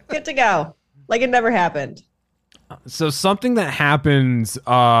 Good to go. Like it never happened. So something that happens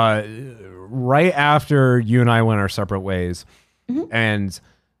right after you and I went our separate ways, and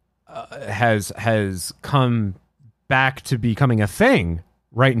has come back to becoming a thing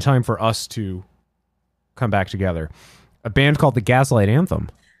right in time for us to come back together. A band called the Gaslight Anthem.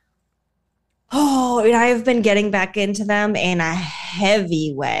 Oh, and I have been getting back into them in a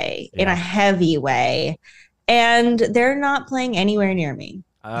heavy way. And they're not playing anywhere near me.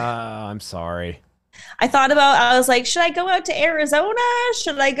 I'm sorry. I was like, should I go out to Arizona?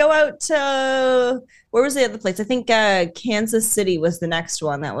 Should I go out to, where was the other place? I think Kansas City was the next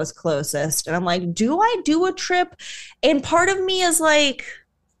one that was closest. And I'm like, do I do a trip? And part of me is like,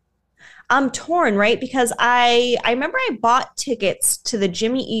 I'm torn, right? Because I remember I bought tickets to the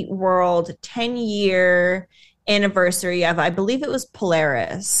Jimmy Eat World 10-year anniversary of, I believe it was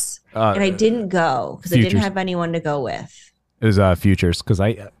Polaris. And I didn't go because I didn't have anyone to go with. It was Futures, because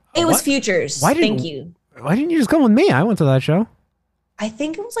It was Futures. Thank you. Why didn't you just come with me? I went to that show. I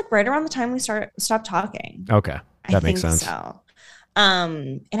think it was like right around the time we stopped talking. Okay, that makes sense. So.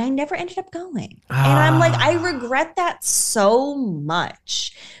 And I never ended up going. And I'm like, I regret that so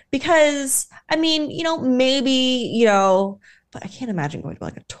much because, I mean, maybe, but I can't imagine going to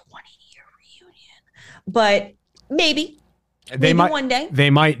like a 20-year reunion. But maybe one day. They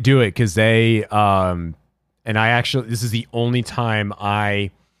might do it because they, and this is the only time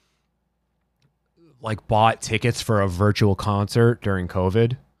I like bought tickets for a virtual concert during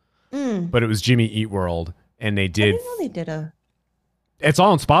COVID, but it was Jimmy Eat World, and they did. I didn't know they did It's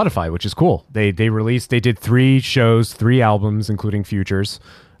all on Spotify, which is cool. They did 3 shows, 3 albums, including Futures,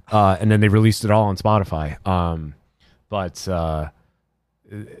 and then they released it all on Spotify. But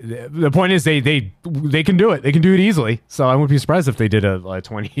the point is, they can do it. They can do it easily. So I wouldn't be surprised if they did a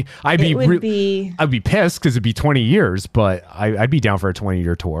 20. I'd be pissed because it'd be 20 years, but I'd be down for a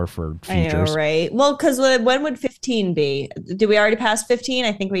 20-year tour for Futures. I know, right? Well, because when would 15 be? Did we already pass 15?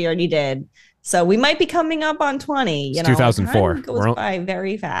 I think we already did. So we might be coming up on 20. It's 2004. Time goes by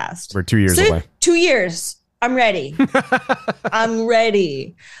very fast. We're 2 years away. 2 years. I'm ready. I'm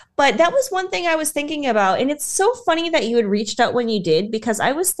ready. But that was one thing I was thinking about. And it's so funny that you had reached out when you did, because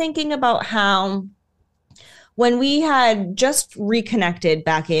I was thinking about how when we had just reconnected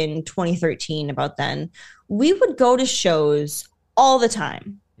back in 2013, about then, we would go to shows all the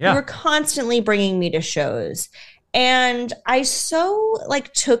time. Yeah. You were constantly bringing me to shows. And I so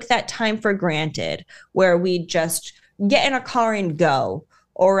took that time for granted, where we'd just get in a car and go,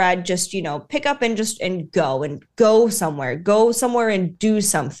 or I'd just, pick up and go somewhere and do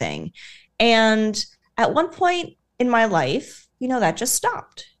something. And at one point in my life, that just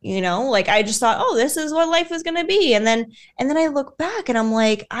stopped, I just thought, oh, this is what life was going to be. And then I look back and I'm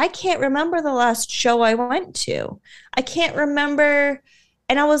like, I can't remember the last show I went to. I can't remember.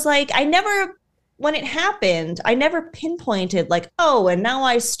 And I was like, when it happened, I never pinpointed and now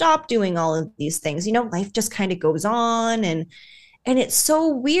I stopped doing all of these things. Life just kind of goes on. And it's so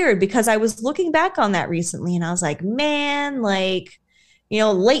weird because I was looking back on that recently and I was like, man, late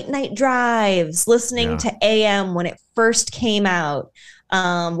night drives, listening to AM when it first came out.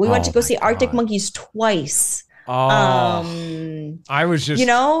 We went to go see Arctic Monkeys twice. I was just,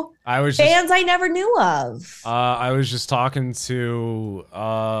 bands I never knew of. I was just talking to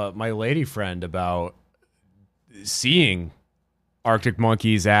my lady friend about seeing Arctic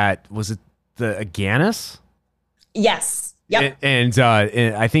Monkeys at, was it the Agganis? Yes. Yep. And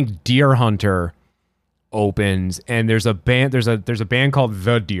I think Deer Hunter opens, and there's a band called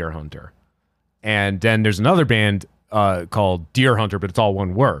The Deer Hunter, and then there's another band called Deer Hunter, but it's all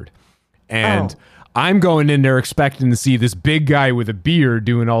one word. And I'm going in there expecting to see this big guy with a beard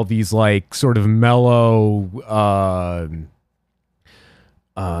doing all these like sort of mellow,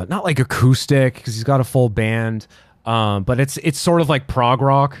 not like acoustic because he's got a full band, but it's sort of like prog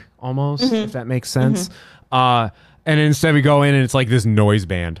rock almost, if that makes sense. And instead we go in and it's like this noise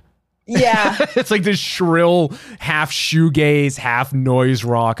band. Yeah. It's like this shrill half shoegaze, half noise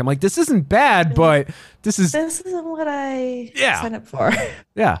rock. I'm like, this isn't bad, but this isn't what I signed up for.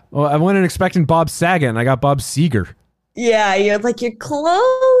 Yeah. Well, I went in expecting Bob Saget and I got Bob Seger. Yeah, you're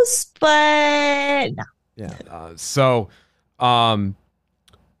close, but no. Yeah.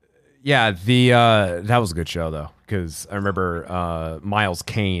 That was a good show though, because I remember Miles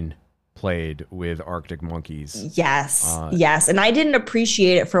Kane played with Arctic Monkeys. Yes. And I didn't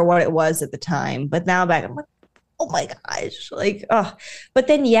appreciate it for what it was at the time, but now back I'm like, oh my gosh, but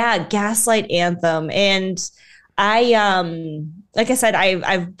then Gaslight Anthem, and I like I said,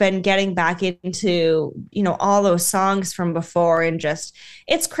 I've been getting back into all those songs from before, and just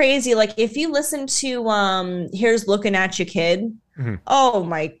it's crazy. Like if you listen to Here's Looking at You Kid, oh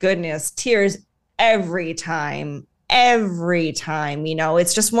my goodness, tears every time.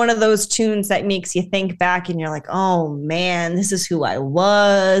 It's just one of those tunes that makes you think back, and you're like, oh man, this is who I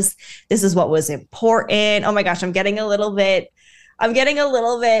was. This is what was important. Oh my gosh, I'm getting a little bit.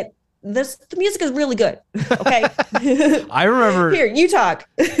 The music is really good. Okay. I remember. Here, you talk.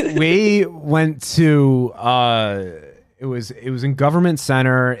 We went to it was in Government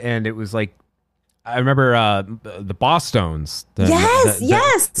Center, and it was like, I remember the Bosstones.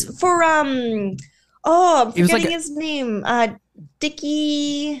 Yes. For I'm forgetting his name.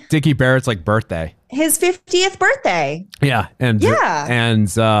 Dickie Barrett's birthday. His 50th birthday. Yeah. And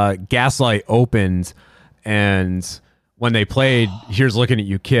Gaslight opened, and when they played Here's Looking at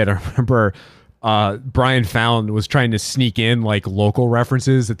You Kid, I remember Brian Fallon was trying to sneak in local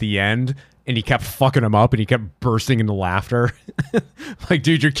references at the end, and he kept fucking them up, and he kept bursting into laughter.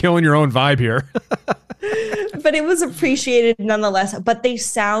 Dude, you're killing your own vibe here. But it was appreciated nonetheless. But they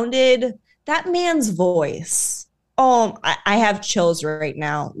sounded... That man's voice. Oh, I have chills right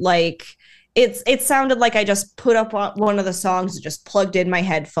now. It sounded like I just put up one of the songs and just plugged in my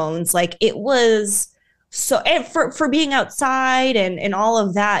headphones. It was so, and for being outside and all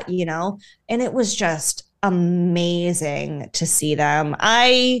of that, and it was just amazing to see them.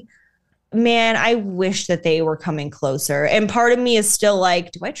 I wish that they were coming closer. And part of me is still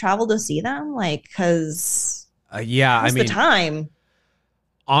do I travel to see them? Cause the time.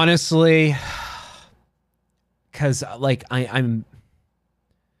 Honestly, because I'm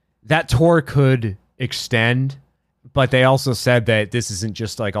that tour could extend, but they also said that this isn't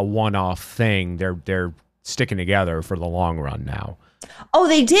just a one-off thing. They're sticking together for the long run now. Oh,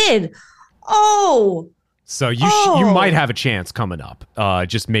 they did. Oh, so you might have a chance coming up.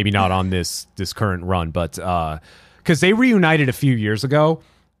 Just maybe not on this current run, but because they reunited a few years ago,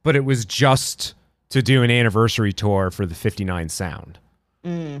 but it was just to do an anniversary tour for the 59 Sound.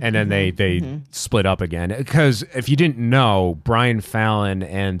 And then they split up again, because if you didn't know, Brian Fallon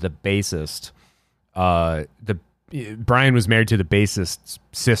and the bassist, Brian was married to the bassist's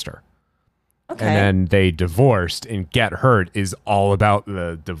sister. Okay. And then they divorced, and Get Hurt is all about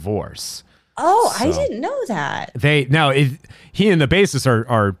the divorce. Oh, so I didn't know that. He and the bassist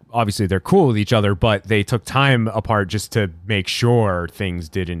are obviously they're cool with each other, but they took time apart just to make sure things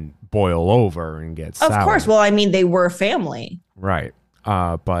didn't boil over and get sour. Of course. Well, they were family. Right.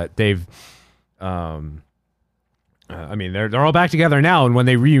 But they've, they're all back together now. And when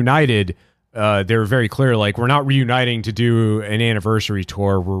they reunited, they were very clear, we're not reuniting to do an anniversary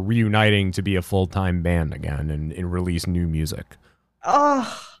tour. We're reuniting to be a full-time band again and release new music.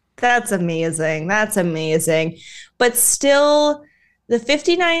 Oh, that's amazing. But still, the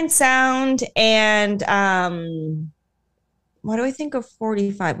 59 Sound and, what do I think of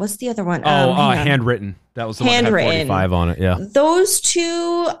 45? What's the other one? Handwritten. That was the one that had 45 on it. Yeah. Those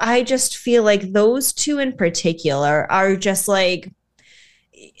two, I just feel like those two in particular are just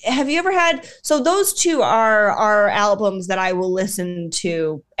have you ever had, so those two are albums that I will listen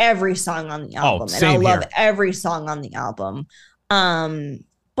to every song on the album. And I love every song on the album.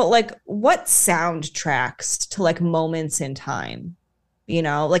 But what soundtracks to moments in time? You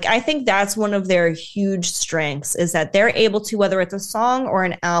know, like I think that's one of their huge strengths is that they're able to, whether it's a song or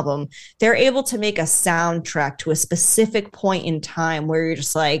an album, they're able to make a soundtrack to a specific point in time where you're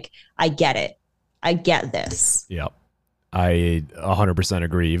just like, I get it. I get this. Yep. I 100%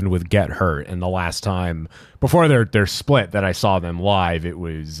 agree. Even with Get Hurt, and the last time before their split that I saw them live, it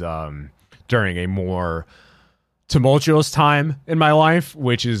was during a more tumultuous time in my life,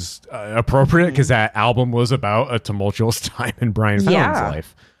 which is appropriate because that album was about a tumultuous time in Brian Fallon's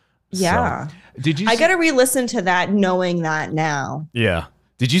life. Yeah. So, did you? I got to re-listen to that, knowing that now. Yeah.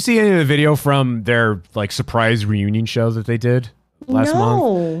 Did you see any of the video from their like surprise reunion show that they did last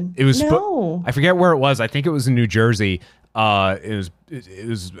month? It was. I forget where it was. I think it was in New Jersey. It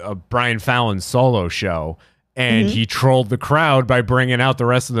was a Brian Fallon solo show, and he trolled the crowd by bringing out the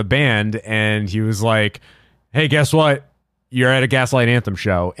rest of the band, and he was like, hey, guess what? You're at a Gaslight Anthem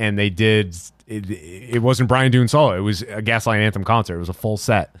show. And they did, it wasn't Brian doing solo. It was a Gaslight Anthem concert. It was a full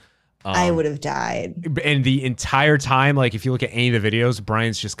set. I would have died. And the entire time, like if you look at any of the videos,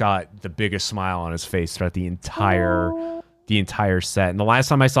 Brian's just got the biggest smile on his face throughout the entire set. And the last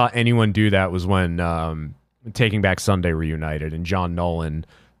time I saw anyone do that was when Taking Back Sunday reunited, and John Nolan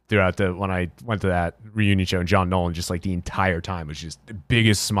when I went to that reunion show, and John Nolan just like the entire time was just the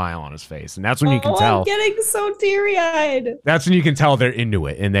biggest smile on his face. And that's when you can tell. I'm getting so teary-eyed. That's when you can tell they're into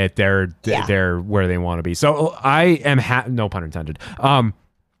it and that they're where they want to be. So I am no pun intended. I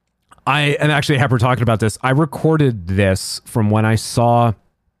am actually happy we're talking about this. I recorded this from when I saw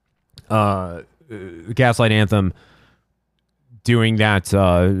Gaslight Anthem doing that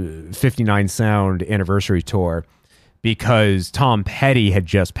 59 Sound anniversary tour, because Tom Petty had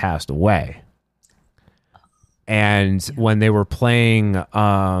just passed away. And when they were playing what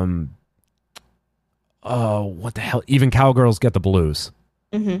the hell, Even Cowgirls Get the Blues,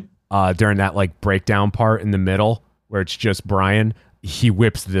 during that like breakdown part in the middle where it's just Brian, he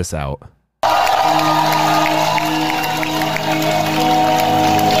whips this out.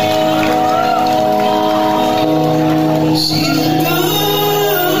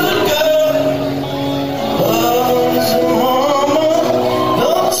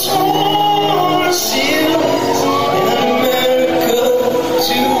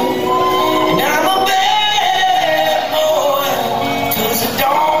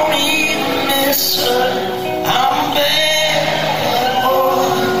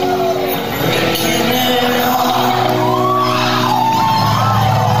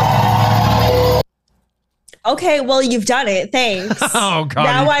 Okay, well, you've done it. Thanks. Oh God!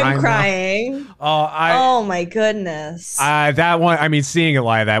 Now I'm crying. Oh my goodness. That one. I mean, seeing it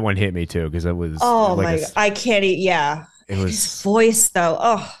live, that one hit me too, because it was. Oh like my! I can't. Yeah. It was his voice, though.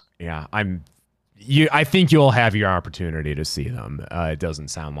 Oh. Yeah, I think you'll have your opportunity to see them. It doesn't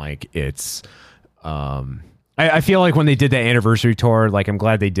sound like it's. I feel like when they did the anniversary tour, like I'm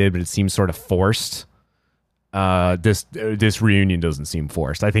glad they did, but it seems sort of forced. This reunion doesn't seem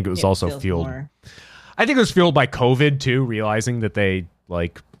forced. I think it was also fueled. I think it was fueled by COVID too, realizing that they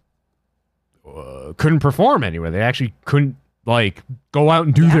like couldn't perform anywhere. They actually couldn't like go out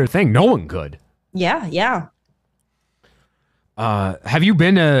and do their thing. No one could. Yeah. Have you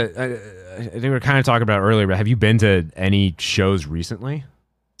been to? I think we were kind of talking about it earlier, but have you been to any shows recently?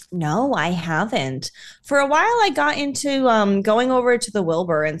 No, I haven't. For a while, I got into going over to the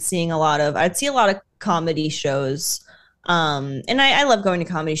Wilbur and seeing I'd see a lot of comedy shows. And I love going to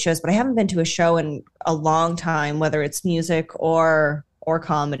comedy shows, but I haven't been to a show in a long time, whether it's music or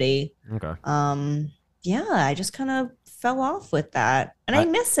comedy. Okay. I just kind of fell off with that, and I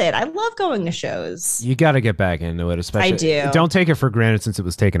miss it. I love going to shows. You got to get back into it, especially. I do. Don't take it for granted since it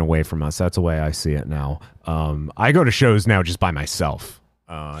was taken away from us. That's the way I see it now. I go to shows now just by myself.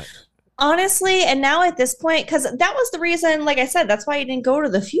 Honestly, and now at this point, because that was the reason, like I said, that's why I didn't go to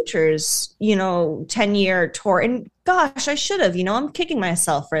the Futures, 10-year tour. And gosh, I should have, I'm kicking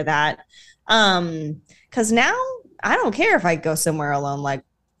myself for that. Because now I don't care if I go somewhere alone, like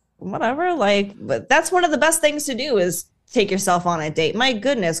whatever, but that's one of the best things to do is take yourself on a date. My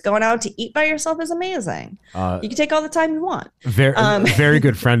goodness, going out to eat by yourself is amazing. You can take all the time you want. Very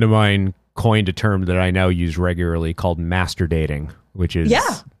good friend of mine coined a term that I now use regularly called master dating, which is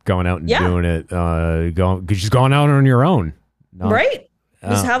going out and doing it, just going out on your own. Right.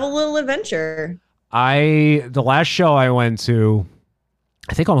 Just have a little adventure. The last show I went to,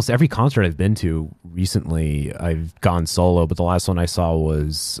 I think almost every concert I've been to recently, I've gone solo, but the last one I saw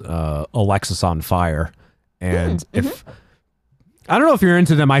was Alexis on Fire. And if I don't know if you're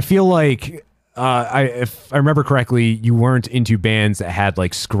into them, I feel like if I remember correctly, you weren't into bands that had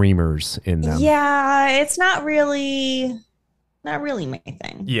like screamers in them. Yeah, it's not really not really my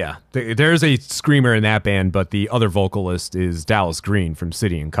thing. Yeah, there's a screamer in that band, but the other vocalist is Dallas Green from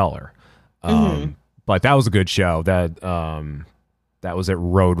City and Color. But that was a good show. That was at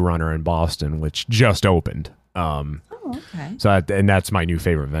Roadrunner in Boston, which just opened. Okay. So and that's my new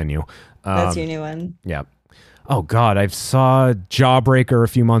favorite venue. That's your new one. Yeah. Oh God, I saw Jawbreaker a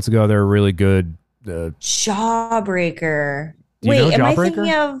few months ago. They're really good. Jawbreaker. Do you know Wait, am I Jawbreaker?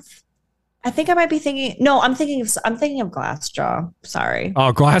 thinking of? I think I might be thinking. No, I'm thinking of Glassjaw. Sorry.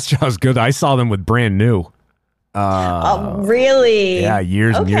 Oh, Glassjaw's good. I saw them with Brand New. Really? Yeah,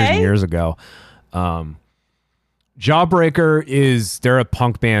 years and years and years ago. Jawbreaker they're a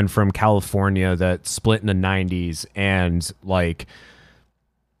punk band from California that split in the 90s, and like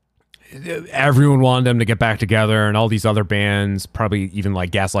everyone wanted them to get back together, and all these other bands, probably even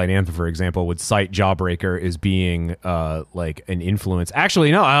like Gaslight Anthem, for example, would cite Jawbreaker as being like an influence.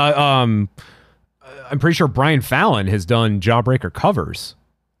 Actually, no, I'm pretty sure Brian Fallon has done Jawbreaker covers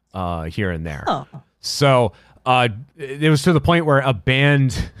here and there. Oh. So it was to the point where a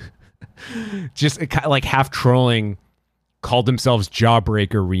band just like half trolling called themselves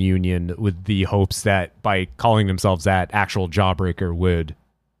Jawbreaker Reunion with the hopes that by calling themselves that, actual Jawbreaker would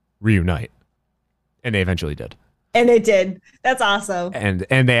reunite. And they eventually did. And it did. That's awesome.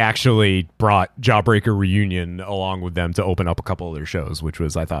 And they actually brought Jawbreaker Reunion along with them to open up a couple of their shows, which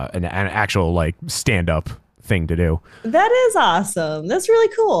was, I thought, an actual like stand-up thing to do. That is awesome. That's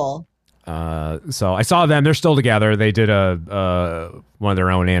really cool. So I saw them. They're still together. They did one of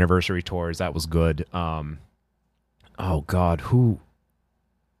their own anniversary tours. That was good. Oh God,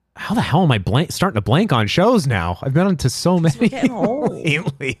 how the hell am I starting to blank on shows now? I've been into so many We're getting old.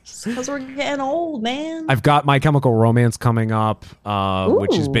 lately. Because we're getting old, man. I've got My Chemical Romance coming up,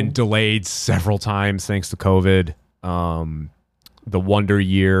 which has been delayed several times thanks to COVID. The Wonder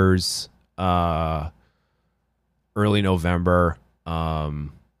Years, early November.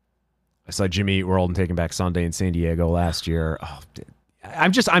 I saw Jimmy Eat World and Taking Back Sunday in San Diego last year. Oh,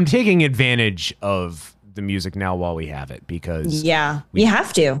 I'm taking advantage of the music now while we have it, because we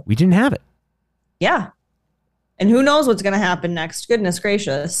have to. We didn't have it. Yeah. And who knows what's going to happen next? Goodness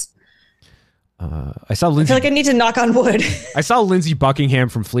gracious. I saw I Lindsay. feel like I need to knock on wood. I saw Lindsey Buckingham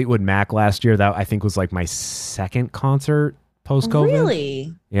from Fleetwood Mac last year. That I think was like my second concert post-COVID.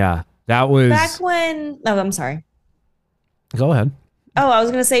 Really? Yeah, that was Back when... No, I'm sorry. Go ahead. Oh, I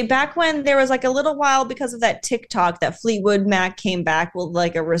was going to say back when there was like a little while, because of that TikTok, that Fleetwood Mac came back with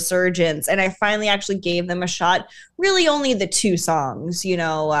like a resurgence. And I finally actually gave them a shot. Really only the two songs,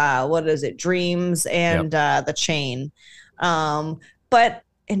 what is it? Dreams and The Chain. But,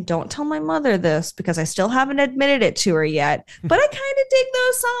 and don't tell my mother this because I still haven't admitted it to her yet, but I kind of dig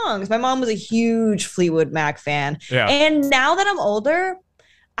those songs. My mom was a huge Fleetwood Mac fan. Yeah. And now that I'm older,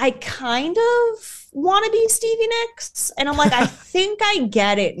 I kind of want to be Stevie Nicks, and I'm like, I think I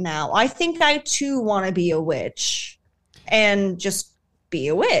get it now. I think I too want to be a witch and just be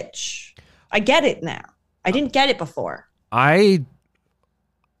a witch. I get it now. I didn't get it before. I'm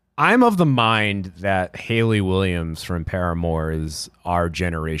of the mind that Hayley Williams from Paramore is our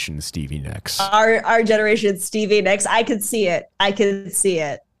generation Stevie Nicks. Our generation Stevie Nicks. I could see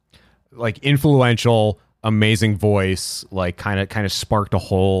it. Like influential, amazing voice, like kind of sparked a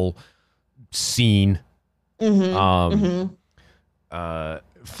whole scene. Fleetwood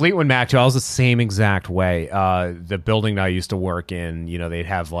Mac too, I was the same exact way. The building that I used to work in, they'd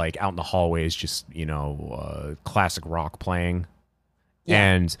have like out in the hallways just classic rock playing.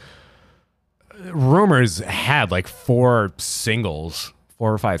 And Rumors had like 4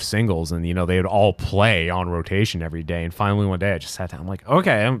 or 5 singles, and they would all play on rotation every day. And finally one day I just sat down, I'm like,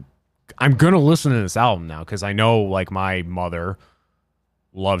 okay, I'm gonna listen to this album now, because I know like my mother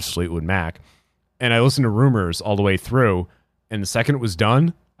loves Fleetwood Mac. And I listened to Rumors all the way through, and the second it was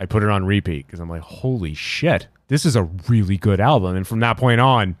done, I put it on repeat, because I'm like, holy shit, this is a really good album. And from that point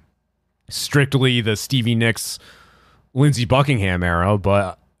on, strictly the Stevie Nicks, Lindsey Buckingham era,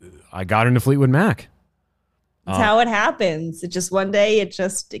 but I got into Fleetwood Mac. That's how it happens. It just one day, it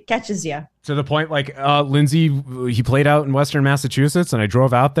catches you. To the point, like Lindsey, he played out in Western Massachusetts, and I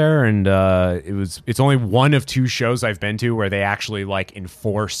drove out there, and it's only one of 2 shows I've been to where they actually like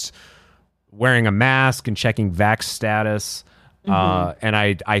enforced wearing a mask and checking vax status. And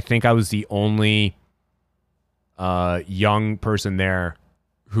I think I was the only young person there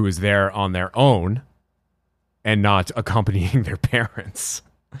who was there on their own and not accompanying their parents.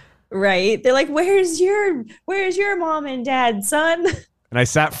 Right. They're like, where's your mom and dad, son? And I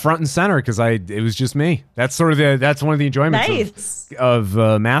sat front and center because it was just me. That's one of the enjoyments of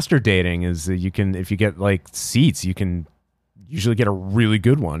master dating, is that you can, if you get like seats, you can usually get a really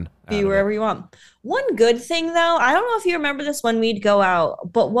good one. Be wherever you want. One good thing though, I don't know if you remember this when we'd go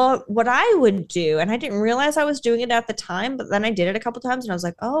out, but what I would do, and I didn't realize I was doing it at the time, but then I did it a couple times and I was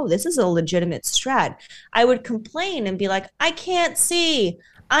like, oh, this is a legitimate strat. I would complain and be like, I can't see.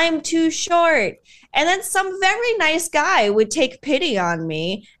 I'm too short. And then some very nice guy would take pity on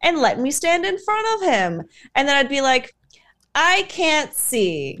me and let me stand in front of him. And then I'd be like, I can't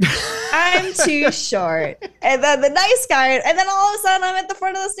see. I'm too short. And then the nice guy, and then all of a sudden I'm at the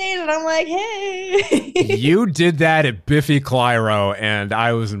front of the stage and I'm like, hey. You did that at Biffy Clyro and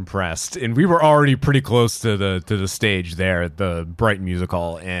I was impressed. And we were already pretty close to the stage there at the Brighton Music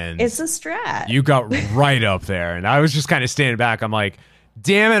Hall. And it's a strat. You got right up there. And I was just kind of standing back. I'm like,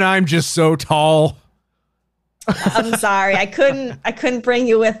 damn it, I'm just so tall. I'm sorry. I couldn't bring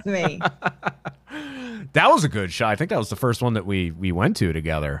you with me. That was a good shot. I think that was the first one that we went to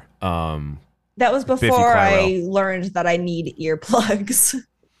together. That was before I learned that I need earplugs.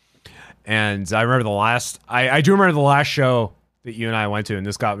 And I remember I do remember the last show that you and I went to, and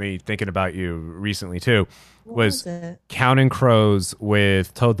this got me thinking about you recently too, was Counting Crows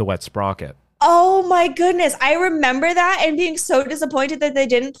with Toad the Wet Sprocket. Oh my goodness. I remember that and being so disappointed that they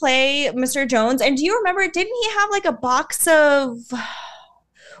didn't play Mr. Jones. And do you remember, didn't he have like a box of...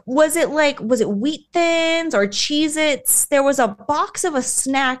 Was it Wheat Thins or Cheez-Its? There was a box of a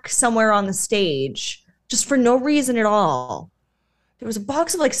snack somewhere on the stage, just for no reason at all. There was a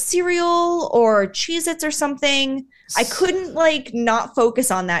box of like cereal or Cheez-Its or something. I couldn't not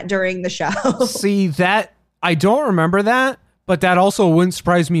focus on that during the show. See, that I don't remember that, but that also wouldn't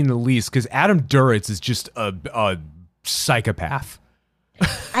surprise me in the least because Adam Duritz is just a psychopath.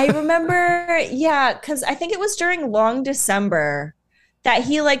 I remember, yeah, because I think it was during Long December that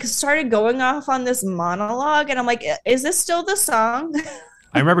he started going off on this monologue, and I'm like, is this still the song?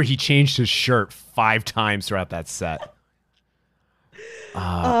 I remember he changed his shirt 5 times throughout that set.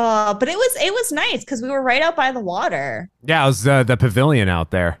 But it was nice because we were right out by the water. Yeah, it was the pavilion out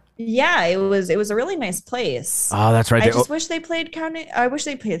there. Yeah, it was a really nice place. Oh, that's right. I wish they played Counting Crows. I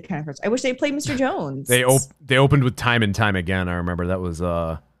wish they played Mr. Jones. They opened with Time and Time Again. I remember that was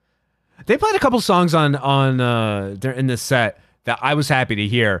they played a couple songs on in this set that I was happy to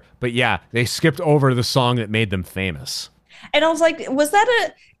hear, but yeah, they skipped over the song that made them famous. And I was like, was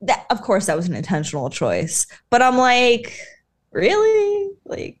that of course that was an intentional choice, but I'm like, really?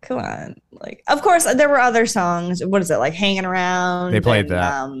 Come on. Of course there were other songs. What is it, Hanging Around? They played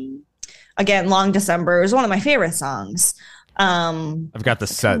that. Again, Long December. It was one of my favorite songs. I've got the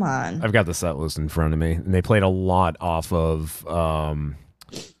set. Come on. I've got the set list in front of me, and they played a lot off of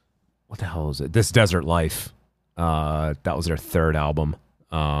what the hell is it? This Desert Life. That was their third album.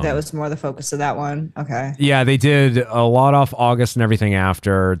 That was more the focus of that one. Okay. Yeah, they did a lot off August and everything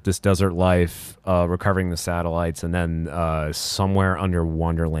after This Desert Life, Recovering the Satellites, and then Somewhere Under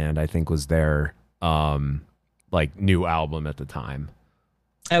Wonderland, I think, was their new album at the time.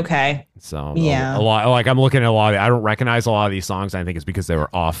 Okay. So yeah, a lot. I'm looking at a lot. I don't recognize a lot of these songs. I think it's because they were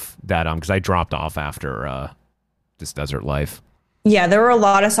off that because I dropped off after This Desert Life. Yeah, there were a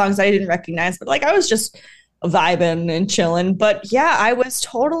lot of songs I didn't recognize, but I was just vibing and chilling. But yeah, I was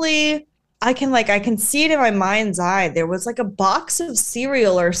totally, I can see it in my mind's eye. There was a box of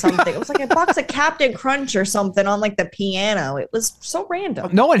cereal or something. It was a box of Captain Crunch or something on the piano. It was so random.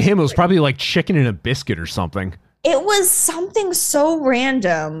 Knowing him, it was probably chicken and a biscuit or something. It was something so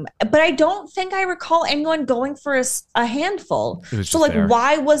random, but I don't think I recall anyone going for a handful. So there.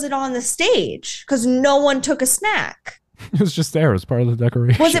 Why was it on the stage? Because no one took a snack. It was just there. It was part of the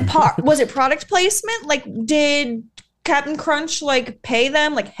decoration. Was it product placement? Did Captain Crunch pay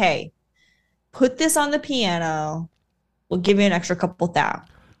them? Hey, put this on the piano. We'll give you an extra couple $1,000.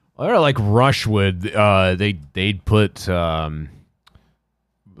 Or Rushwood, they'd put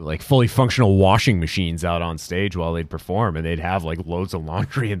fully functional washing machines out on stage while they'd perform, and they'd have loads of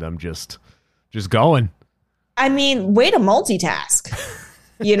laundry in them just going. I mean, way to multitask.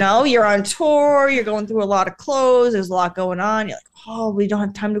 You're on tour, you're going through a lot of clothes, there's a lot going on. You're oh, we don't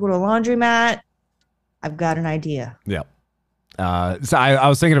have time to go to a laundromat. I've got an idea. Yeah. So I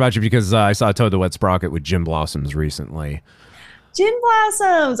was thinking about you because I saw Toad the Wet Sprocket with Gin Blossoms recently. Gin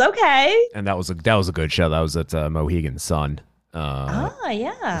Blossoms, okay. And that was a good show. That was at Mohegan Sun.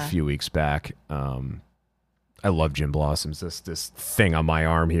 Yeah. A few weeks back. I love Gin Blossoms. This thing on my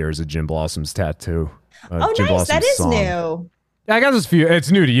arm here is a Gin Blossoms tattoo. Oh, Gin nice. Blossoms That is song. New. I got this few.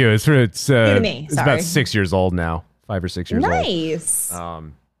 It's new to you. It's new to me. It's Sorry. about 6 years old now. 5 or 6 years Nice.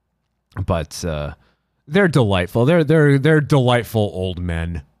 old. But they're delightful. They're delightful old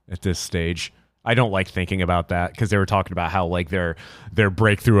men at this stage. I don't like thinking about that because they were talking about how like their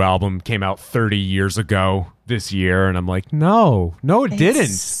breakthrough album came out 30 years ago this year, and I'm like, no, it didn't.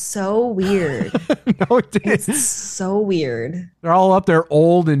 So weird. No, it didn't. It's so weird. They're all up there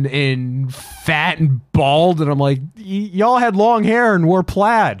old and fat and bald, and I'm like, y'all had long hair and wore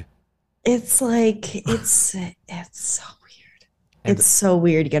plaid. It's like it's so weird. It's so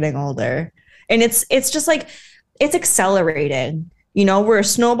weird getting older, and it's just like it's accelerating. You know, we're a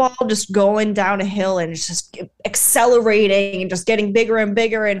snowball just going down a hill and it's just accelerating and just getting bigger and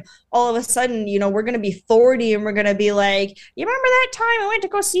bigger. And all of a sudden, you know, we're going to be 40 and we're going to be like, you remember that time I went to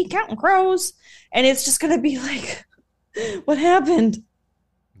go see Counting Crows? And it's just going to be like, what happened?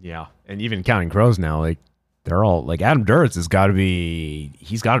 Yeah. And even Counting Crows now, like they're all like Adam Duritz he's got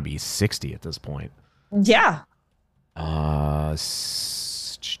to be 60 at this point. Yeah.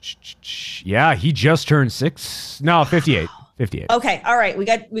 Yeah, he just turned 58. Okay, all right. We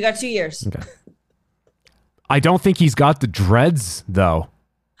got 2 years. Okay. I don't think he's got the dreads though.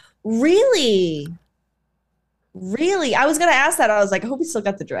 Really? I was gonna ask that. I was like, I hope he still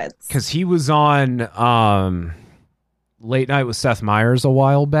got the dreads. Because he was on Late Night with Seth Meyers a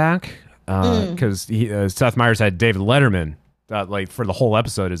while back. Because Seth Meyers had David Letterman like for the whole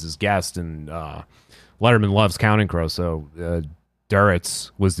episode as his guest, and Letterman loves Counting Crows, so Duritz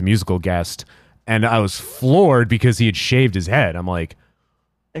was the musical guest. And I was floored because he had shaved his head. I'm like,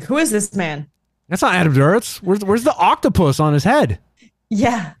 who is this man? That's not Adam Duritz. Where's the octopus on his head?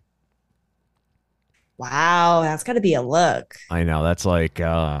 Yeah. Wow, that's got to be a look. I know. That's like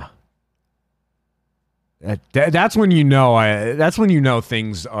that's when you know. That's when you know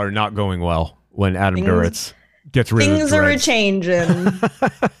things are not going well. When Adam Duritz gets rid of things are changing.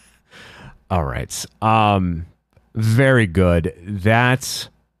 All right. Very good. That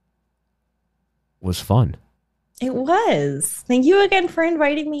was fun. It was. Thank you again for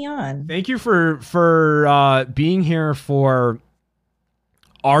inviting me on. Thank you for being here for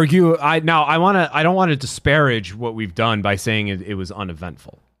argue. I don't want to disparage what we've done by saying it was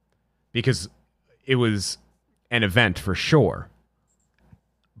uneventful, because it was an event for sure.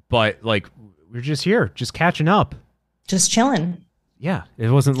 But like we're just here, just catching up, just chilling. Yeah, it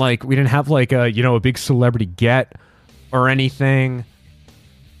wasn't like we didn't have like a big celebrity get or anything.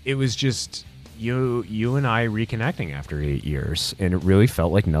 It was just you and I reconnecting after 8 years, and it really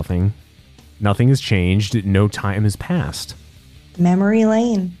felt like nothing has changed. No time has passed. Memory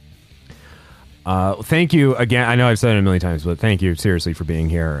lane. Thank you again. I know I've said it a million times, but thank you seriously for being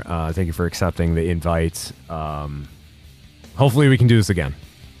here. Thank you for accepting the invite. Hopefully we can do this again.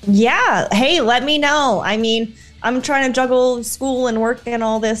 Yeah. Hey, let me know. I mean, I'm trying to juggle school and work and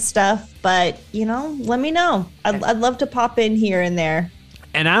all this stuff, but let me know. I'd love to pop in here and there.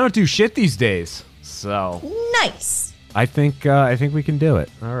 And I don't do shit these days, so nice. I think we can do it.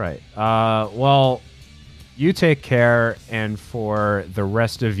 All right. Well, you take care, and for the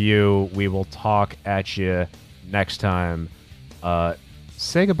rest of you, we will talk at you next time.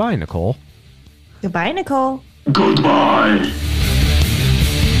 Say goodbye, Nicole. Goodbye, Nicole. Goodbye.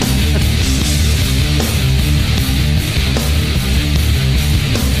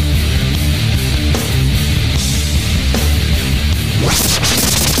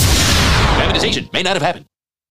 May not have happened.